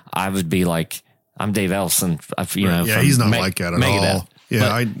 I would be like, I'm Dave Ellefson, he's not like that at Megadeth. all.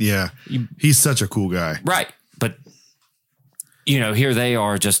 Yeah. He's such a cool guy. Right. But, here they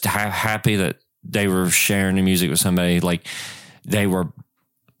are just happy that they were sharing the music with somebody. Like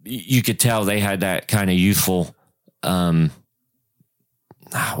you could tell they had that kind of youthful,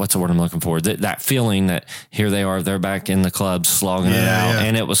 what's the word I'm looking for? That feeling that here they are, they're back in the club slogging it out.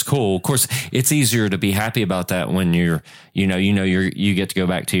 And it was cool. Of course, it's easier to be happy about that when you get to go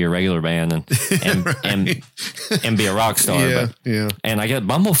back to your regular band and be a rock star. And I get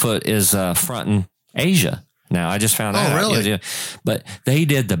Bumblefoot is fronting Asia. Now, I just found out. Oh, really? Yeah. But they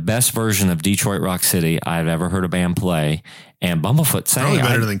did the best version of Detroit Rock City I've ever heard a band play. And Bumblefoot sang. Probably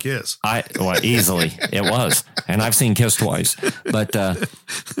better than Kiss. Easily. It was. And I've seen Kiss twice. But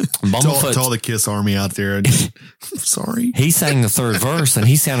Bumblefoot. To all the Kiss army out there. Sorry. He sang the third verse and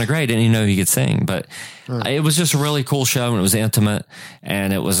he sounded great. Didn't even know he could sing. But it was just a really cool show and it was intimate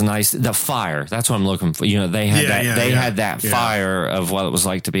and it was nice. The fire. That's what I'm looking for. They had had that fire of what it was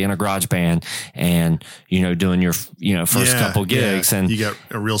like to be in a garage band and, doing your, first couple gigs. And you got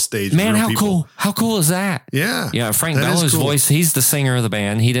a real stage. Man, how cool is that? Yeah. Yeah. Frank Bellows' voice, he's the singer of the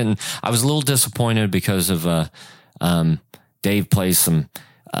band. I was a little disappointed because of, Dave plays some,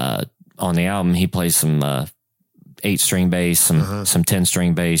 on the album, he plays some, 8-string bass, some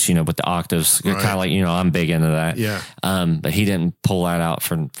 10-string bass, with the octaves, kind of like, I'm big into that. Yeah. But he didn't pull that out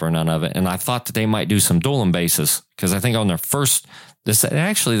for none of it. And I thought that they might do some dueling basses because I think on their this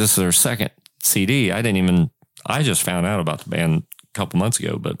is their second CD. I just found out about the band a couple months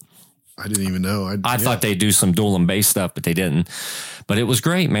ago, but I didn't even know. I thought they'd do some dueling bass stuff, but they didn't. But it was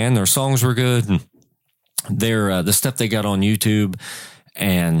great, man. Their songs were good. And the stuff they got on YouTube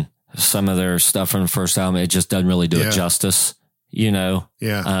and some of their stuff from the first album, it just doesn't really do it justice, Yeah.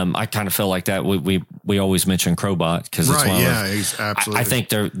 I kind of feel like that. We always mention Crowbot because it's one of absolutely. I think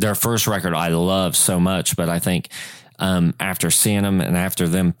their first record I love so much, but I think after seeing them and after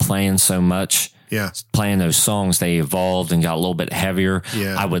them playing so much, playing those songs, they evolved and got a little bit heavier.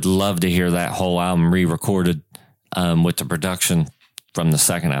 Yeah. I would love to hear that whole album re-recorded with the production from the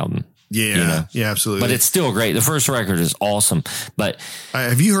second album. Yeah, absolutely. But it's still great. The first record is awesome. But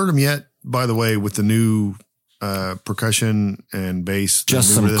have you heard them yet? By the way, with the new percussion and bass,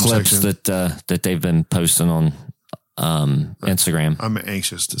 just some clips that they've been posting on Instagram. I'm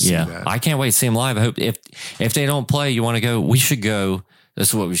anxious to see that. I can't wait to see them live. I hope if they don't play, you want to go. We should go. This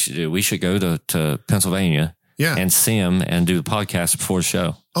is what we should do. We should go to Pennsylvania. Yeah. And see them and do the podcast before the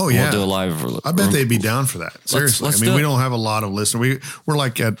show. Oh, yeah. We'll do a live. I bet they'd be down for that. Seriously. Let's we don't have a lot of listeners. We're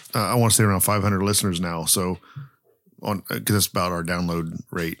like at, I want to say around 500 listeners now. So, because that's about our download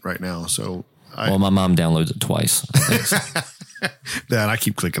rate right now. So, my mom downloads it twice. I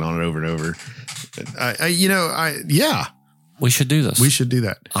keep clicking on it over and over. We should do this. We should do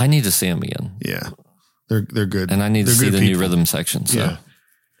that. I need to see them again. Yeah. They're good. And I need to see the new rhythm section. So. Yeah.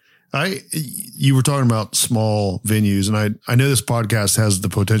 You were talking about small venues, and I know this podcast has the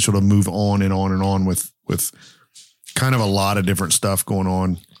potential to move on and on and on with kind of a lot of different stuff going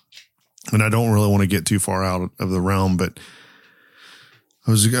on. And I don't really want to get too far out of the realm, but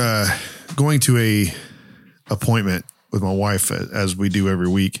I was going to a appointment with my wife as we do every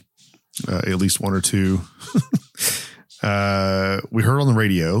week, at least one or two. We heard on the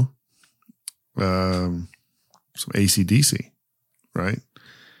radio some AC/DC, right?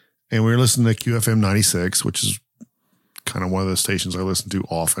 And we were listening to QFM 96, which is kind of one of those stations I listen to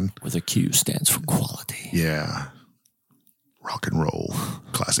often. Where the Q stands for quality. Yeah. Rock and roll.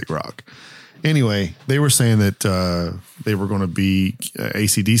 Classic rock. Anyway, they were saying that they were going to be,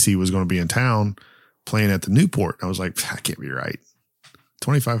 AC/DC was going to be in town playing at the Newport. I was like, that can't be right.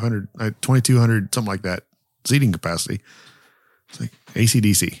 2,500, 2,200, something like that, seating capacity. It's like,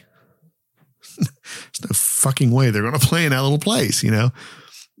 AC/DC. There's no fucking way they're going to play in that little place,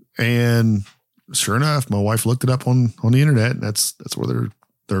 And sure enough, my wife looked it up on the internet, and that's where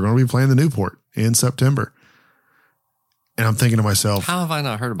they're going to be playing the Newport in September. And I'm thinking to myself, how have I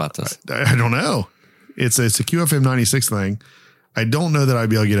not heard about this? I don't know. It's a QFM 96 thing. I don't know that I'd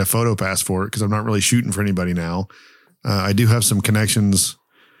be able to get a photo pass for it because I'm not really shooting for anybody now. I do have some connections.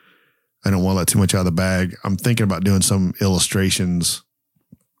 I don't want to let too much out of the bag. I'm thinking about doing some illustrations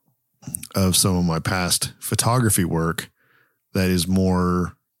of some of my past photography work that is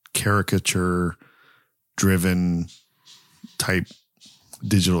more caricature driven type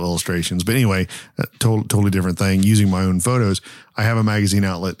digital illustrations. But anyway, totally different thing. Using my own photos. I have a magazine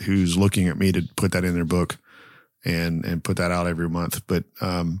outlet who's looking at me to put that in their book and put that out every month. But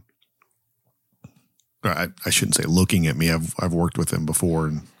I shouldn't say looking at me. I've worked with them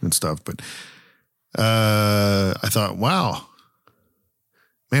before and stuff. But I thought, wow,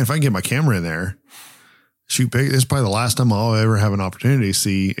 man, if I can get my camera in there, shoot big. This is probably the last time I'll ever have an opportunity to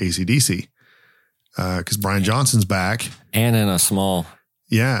see AC/DC because Brian Johnson's back. And in a small...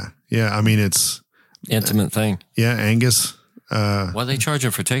 Yeah. I mean, it's... intimate thing. Yeah, Angus. What are they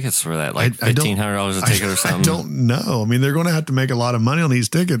charging for tickets for that? Like $1,500 a ticket or something? I don't know. I mean, they're going to have to make a lot of money on these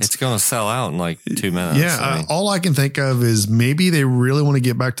tickets. It's going to sell out in like 2 minutes. Yeah. All I can think of is maybe they really want to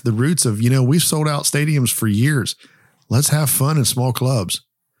get back to the roots of, we've sold out stadiums for years. Let's have fun in small clubs.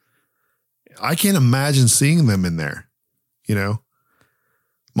 I can't imagine seeing them in there.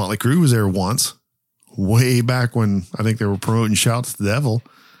 Motley Crue was there once, way back when I think they were promoting Shouts to the Devil.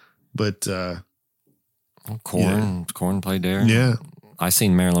 But Korn played there. Yeah. I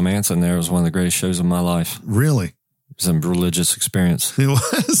seen Marilyn Manson there. It was one of the greatest shows of my life. Really? It was a religious experience. It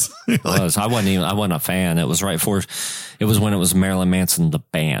was? It was. I wasn't a fan. It was it was when it was Marilyn Manson, the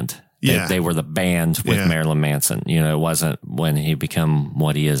band. Yeah. They were the band with Marilyn Manson. It wasn't when he became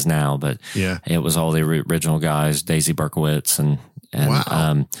what he is now, but it was all the original guys, Daisy Berkowitz and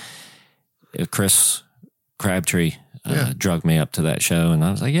wow. Chris Crabtree drugged me up to that show, and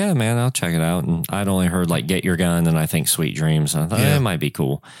I was like, yeah, man, I'll check it out. And I'd only heard like Get Your Gun and I think Sweet Dreams. And I thought it might be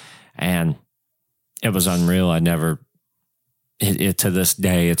cool. And it was unreal. To this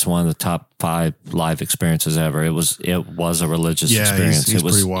day, it's one of the top 5 live experiences ever. It was a religious experience. He's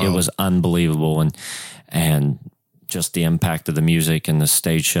pretty wild. It was unbelievable. And just the impact of the music and the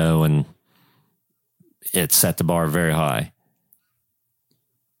stage show, and it set the bar very high.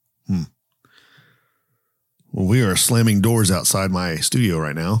 Well, we are slamming doors outside my studio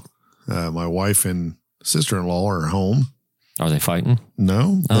right now. My wife and sister-in-law are home. Are they fighting?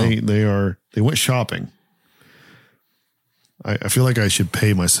 No, they went shopping. I feel like I should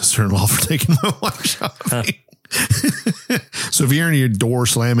pay my sister-in-law for taking my wife shopping. So if you're in your door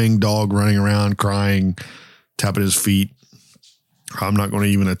slamming, dog running around, crying, tapping his feet, I'm not going to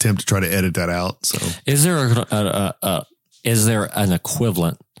even attempt to try to edit that out. So is there an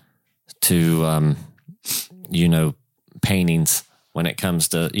equivalent to, paintings when it comes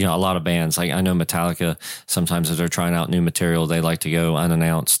to, a lot of bands, like I know Metallica, sometimes if they're trying out new material, they like to go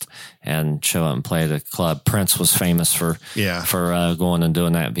unannounced and show up and play at a club. Prince was famous for going and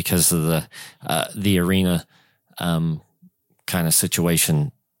doing that because of the arena kind of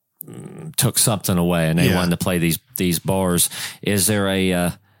situation took something away, and they wanted to play these bars. Is there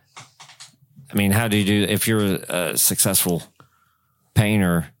how do you do, if you're a successful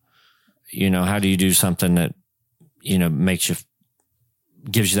painter, how do you do something that,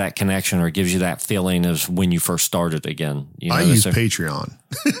 gives you that connection or gives you that feeling of when you first started again? I use Patreon.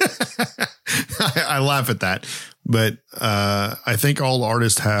 I laugh at that, but I think all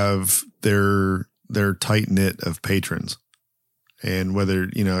artists have their tight knit of patrons. And whether,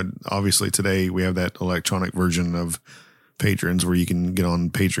 obviously today we have that electronic version of patrons where you can get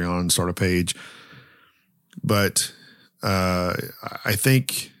on Patreon and start a page. But I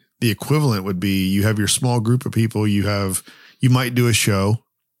think the equivalent would be you have your small group of people. You might do a show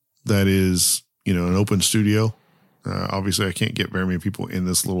that is, an open studio. Obviously I can't get very many people in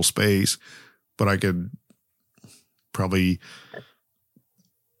this little space, but I could probably,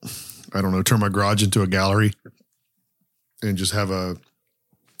 turn my garage into a gallery and just have a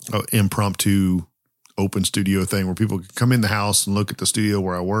impromptu open studio thing where people can come in the house and look at the studio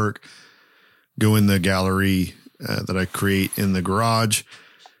where I work, go in the gallery that I create in the garage,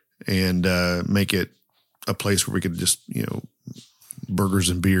 and make it a place where we could just, burgers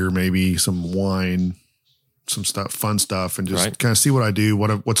and beer, maybe some wine, some stuff, fun stuff, and just kind of see what I do,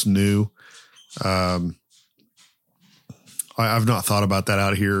 what's new. I've not thought about that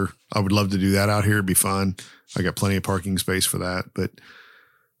out here. I would love to do that out here. It'd be fun. I got plenty of parking space for that. But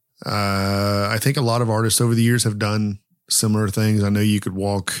I think a lot of artists over the years have done similar things. I know you could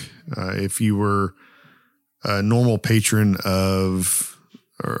walk, if you were a normal patron of,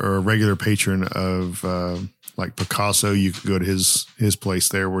 or a regular patron of like Picasso, you could go to his place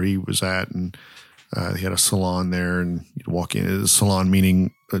there where he was at, and he had a salon there, and you'd walk in. A salon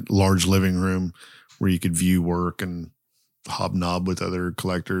meaning a large living room where you could view work and hobnob with other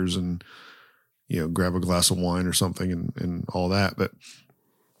collectors, and grab a glass of wine or something, and all that. But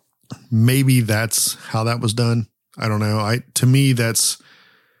maybe that's how that was done. I don't know. To me,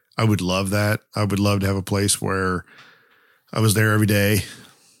 I would love that. I would love to have a place where I was there every day,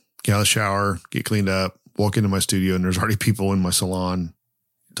 get out of the shower, get cleaned up, walk into my studio, and there's already people in my salon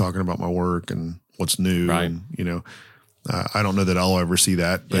talking about my work and what's new. Right. And, I don't know that I'll ever see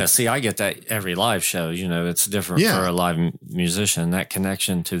that. But see, I get that every live show. It's different for a live musician. That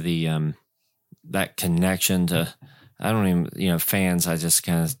connection to I don't even, fans, I just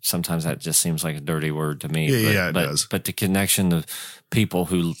kind of, sometimes that just seems like a dirty word to me. It does. But the connection to people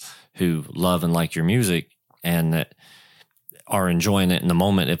who love and like your music and that are enjoying it in the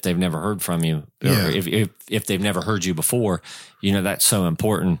moment, if they've never heard from you, or if they've never heard you before, that's so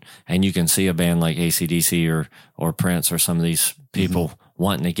important. And you can see a band like AC/DC or Prince or some of these people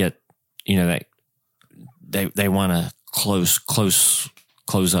wanting to get, that they want to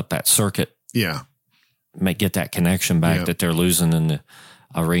close up that circuit. Yeah. Get that connection back that they're losing in the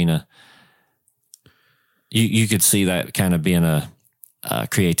arena. You could see that kind of being a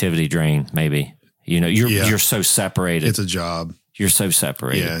creativity drain, maybe. You're so separated. It's a job. You're so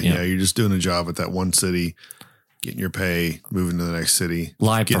separated. Yeah. You're just doing a job at that one city, getting your pay, moving to the next city.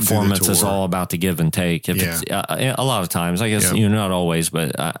 Live performance is all about the give and take. It's, a lot of times, I guess, not always,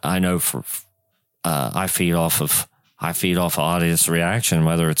 but I know I feed off of audience reaction,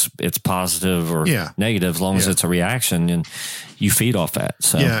 whether it's positive or negative, as long as it's a reaction, and you feed off that.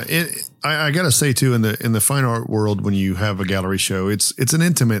 So I got to say too, in the fine art world, when you have a gallery show, it's an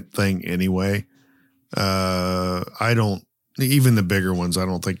intimate thing anyway. Even the bigger ones, I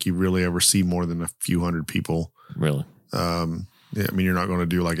don't think you really ever see more than a few hundred people. Really? You're not going to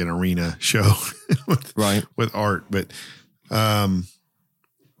do like an arena show with art, but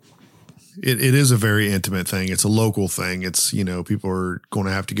It is a very intimate thing. It's a local thing. It's, people are going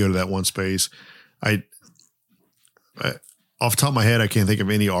to have to go to that one space. I off the top of my head, I can't think of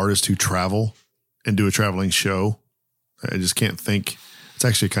any artist who travel and do a traveling show. I just can't think. It's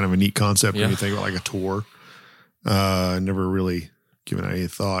actually kind of a neat concept when you think about like a tour. Never really given it any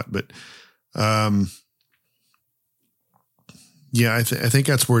thought, but I think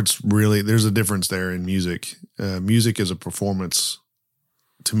that's where it's really, there's a difference there in music. Music is a performance.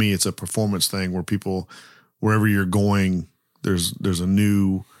 To me, it's a performance thing where people, wherever you're going, there's a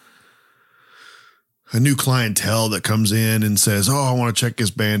new clientele that comes in and says, "Oh, I want to check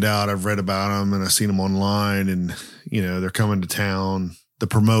this band out. I've read about them and I've seen them online, and they're coming to town." The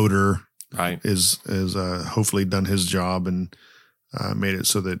promoter is hopefully done his job and made it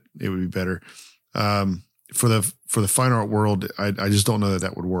so that it would be better. For the fine art world, I just don't know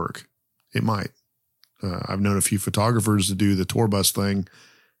that would work. It might. I've known a few photographers to do the tour bus thing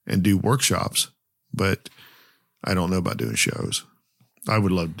and do workshops, but I don't know about doing shows. I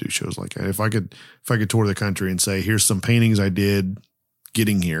would love to do shows like that. If I could tour the country and say, "Here's some paintings I did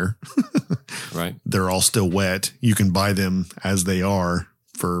getting here." Right. They're all still wet. You can buy them as they are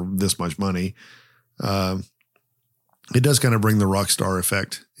for this much money. It does kind of bring the rock star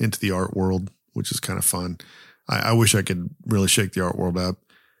effect into the art world, which is kind of fun. I wish I could really shake the art world up.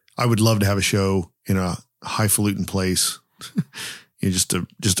 I would love to have a show in a highfalutin place. Just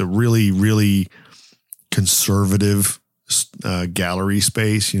a really, really conservative gallery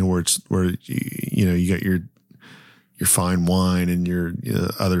space, where you got your fine wine and your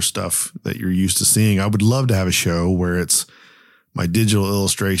other stuff that you're used to seeing. I would love to have a show where it's my digital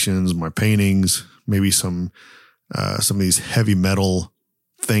illustrations, my paintings, maybe some of these heavy metal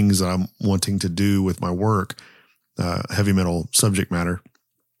things that I'm wanting to do with my work, heavy metal subject matter,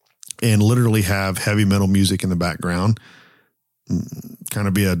 and literally have heavy metal music in the background. Kind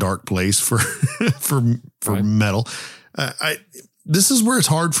of be a dark place for metal. This is where it's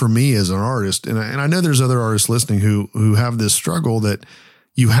hard for me as an artist, and I know there's other artists listening who have this struggle, that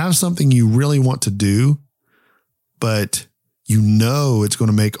you have something you really want to do, but it's going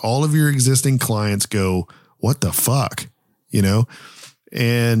to make all of your existing clients go, "What the fuck?"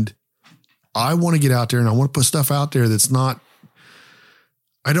 And I want to get out there and I want to put stuff out there that's not.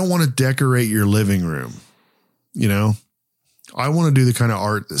 I don't want to decorate your living room, I want to do the kind of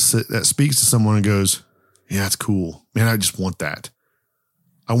art that speaks to someone and goes, "Yeah, it's cool, man. I just want that.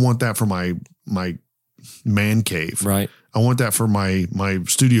 I want that for my man cave. Right. I want that for my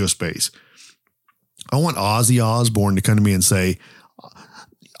studio space. I want Ozzy Osbourne to come to me and say,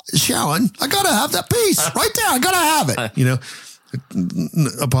 Sharon, I got to have that piece right there. I got to have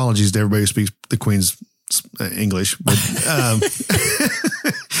it. Apologies to everybody who speaks the Queen's English, but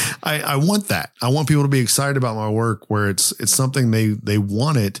I want that. I want people to be excited about my work where it's something they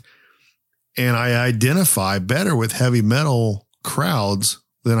want it. And I identify better with heavy metal crowds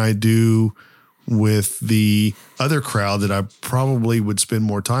than I do with the other crowd that I probably would spend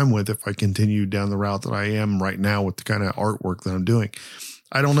more time with if I continued down the route that I am right now with the kind of artwork that I'm doing.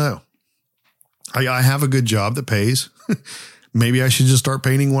 I don't know. I have a good job that pays. Maybe I should just start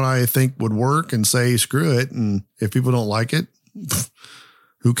painting what I think would work and say, screw it. And if people don't like it,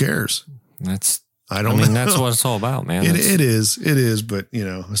 who cares? That's know. That's what it's all about, man. It is. But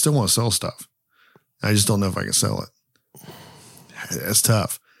I still want to sell stuff. I just don't know if I can sell it. That's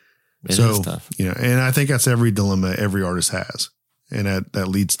tough. It is tough. And I think that's every dilemma every artist has. And that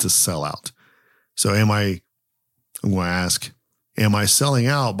leads to sell out. So I'm going to ask, am I selling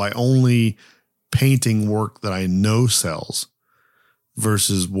out by only painting work that I know sells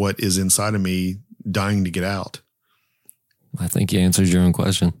versus what is inside of me dying to get out? I think you answered your own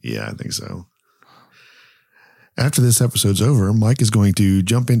question. Yeah, I think so. After this episode's over, Mike is going to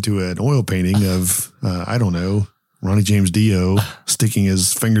jump into an oil painting of, I don't know, Ronnie James Dio sticking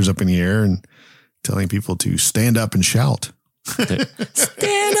his fingers up in the air and telling people to stand up and shout.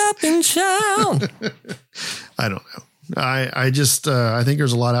 Stand up and shout. I don't know. I just I think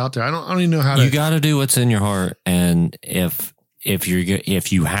there's a lot out there. I don't even know how to. You got to do what's in your heart, and if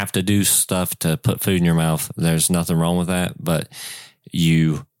you have to do stuff to put food in your mouth, there's nothing wrong with that. But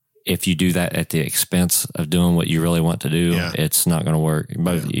if you do that at the expense of doing what you really want to do, it's not going to work.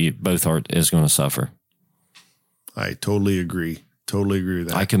 Both art is going to suffer. I totally agree. Totally agree with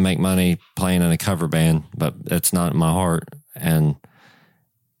that. I can make money playing in a cover band, but it's not in my heart. And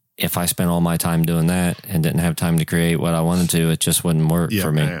if I spent all my time doing that and didn't have time to create what I wanted to, it just wouldn't work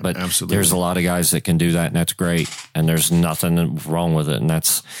for me. But absolutely. There's a lot of guys that can do that, and that's great. And there's nothing wrong with it. And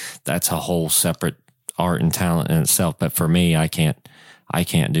that's a whole separate art and talent in itself. But for me, I can't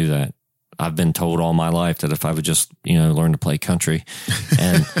do that. I've been told all my life that if I would just, learn to play country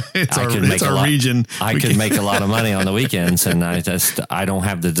and I could make a lot of money on the weekends, and I don't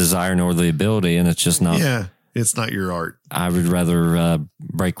have the desire nor the ability, and it's just not. Yeah, it's not your art. I would rather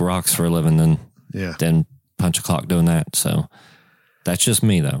break rocks for a living than punch a clock doing that. So that's just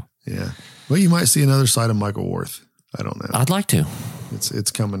me, though. Yeah. Well, you might see another side of Michael Worth. I don't know. I'd like to.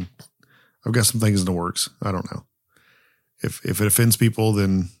 It's coming. I've got some things in the works. I don't know. If it offends people,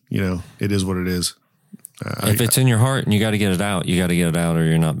 then, it is what it is. If it's in your heart and you got to get it out, or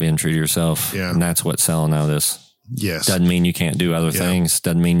you're not being true to yourself. Yeah. And that's what's selling out of this. Yes. Doesn't mean you can't do other things.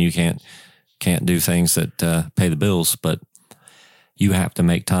 Doesn't mean you can't do things that pay the bills, but you have to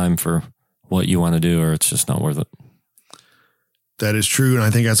make time for what you want to do, or it's just not worth it. That is true. And I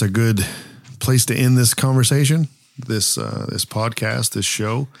think that's a good place to end this conversation, this podcast, this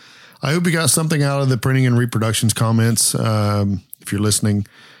show. I hope you got something out of the printing and reproductions comments. If you're listening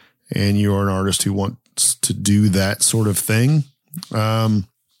and you are an artist who wants to do that sort of thing.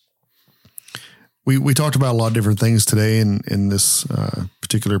 We talked about a lot of different things today in this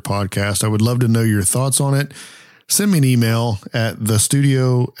particular podcast. I would love to know your thoughts on it. Send me an email at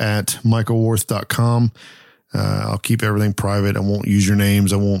thestudio@michaelworth.com. I'll keep everything private. I won't use your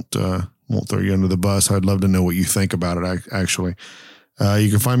names. I won't throw you under the bus. I'd love to know what you think about it, actually. You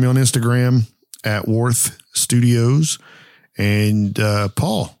can find me on Instagram at Worth Studios, and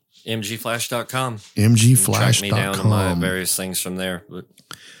Paul. MGFlash.com. MGFlash.com. Track me down to my various things from there. But.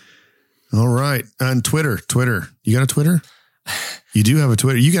 All right. And Twitter. You got a Twitter? You do have a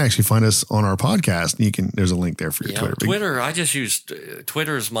Twitter. You can actually find us on our podcast. There's a link there for your Twitter. Twitter, I just use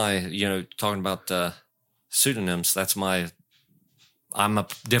Twitter is my, talking about pseudonyms. I'm a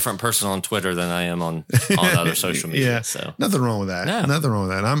different person on Twitter than I am on other social media. Yeah. So nothing wrong with that. No. Nothing wrong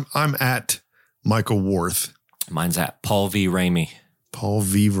with that. I'm at Michael Worth. Mine's at Paul V. Ramey. Paul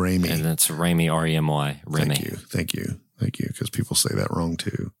V. Ramey. And it's Ramey, R-E-M-Y. Ramey. Thank you. Because people say that wrong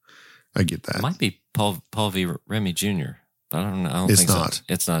too. I get that. It might be Paul V. Ramey Jr., but I don't know. I don't it's think not. So.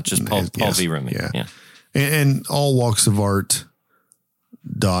 It's not. Just Paul V. Ramey. Yeah. And all walks of art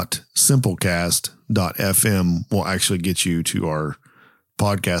 .simplecast.fm will actually get you to our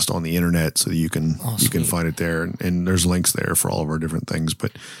podcast on the internet, so that you can find it there, and there's links there for all of our different things.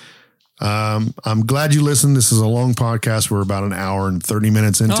 But I'm glad you listened. This is a long podcast. We're about an hour and 30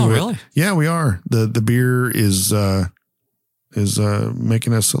 minutes into it. Really? Yeah, we are. The beer is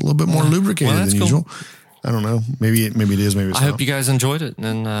making us a little bit more lubricated than usual. I don't know. Maybe it is. Maybe it's not. I hope you guys enjoyed it,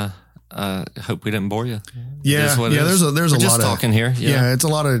 and hope we didn't bore you. Yeah. There's a lot of talking here. Yeah, it's a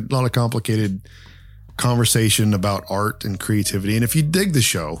lot of complicated conversation about art and creativity. And if you dig the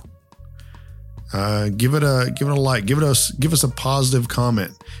show, Give it a like. Give us a positive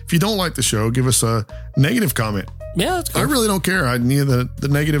comment. If you don't like the show, give us a negative comment. Yeah, that's cool. I really don't care. The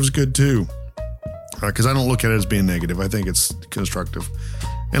negative's good too, because I don't look at it as being negative. I think it's constructive.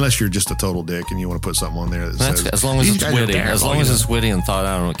 Unless you're just a total dick and you want to put something on there that says, as long as "These it's guys are witty, terrible," as long as it's witty and thought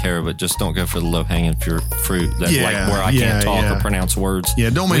out, I don't care. But just don't go for the low hanging fruit that where I can't talk or pronounce words. Yeah,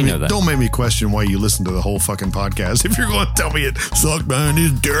 don't make me question why you listen to the whole fucking podcast. If you're going to tell me it sucked, man,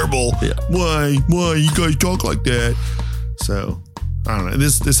 it's terrible. Yeah. Why you guys talk like that? So I don't know.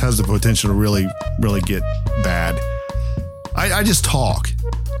 This has the potential to really, really get bad. I just talk.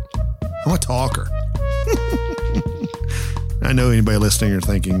 I'm a talker. I know anybody listening are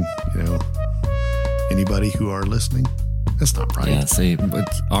thinking, anybody who are listening, that's not right. Yeah, see,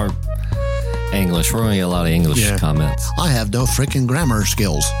 but our English, we're going to get a lot of English comments. I have no freaking grammar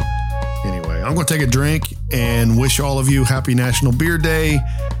skills. Anyway, I'm going to take a drink and wish all of you happy National Beer Day.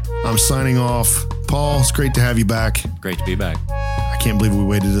 I'm signing off. Paul, it's great to have you back. Great to be back. I can't believe we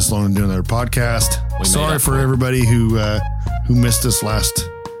waited this long to do another podcast. Sorry for everybody who missed us last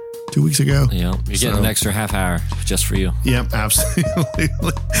 2 weeks ago. Yeah, you're getting an extra half hour just for you. Yep, absolutely.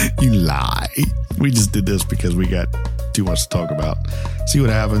 You lie. We just did this because we got too much to talk about. See what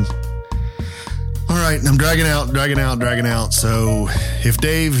happens. All right, I'm dragging out. So if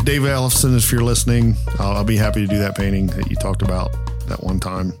Dave Ellison, if you're listening, I'll be happy to do that painting that you talked about that one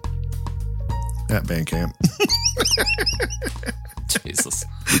time at band camp. Jesus.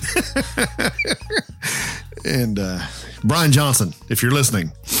 And Brian Johnson, if you're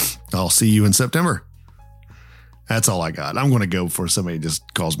listening, I'll see you in September. That's all I got. I'm going to go before somebody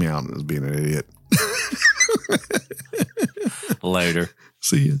just calls me out as being an idiot. Later.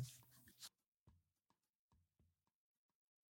 See you.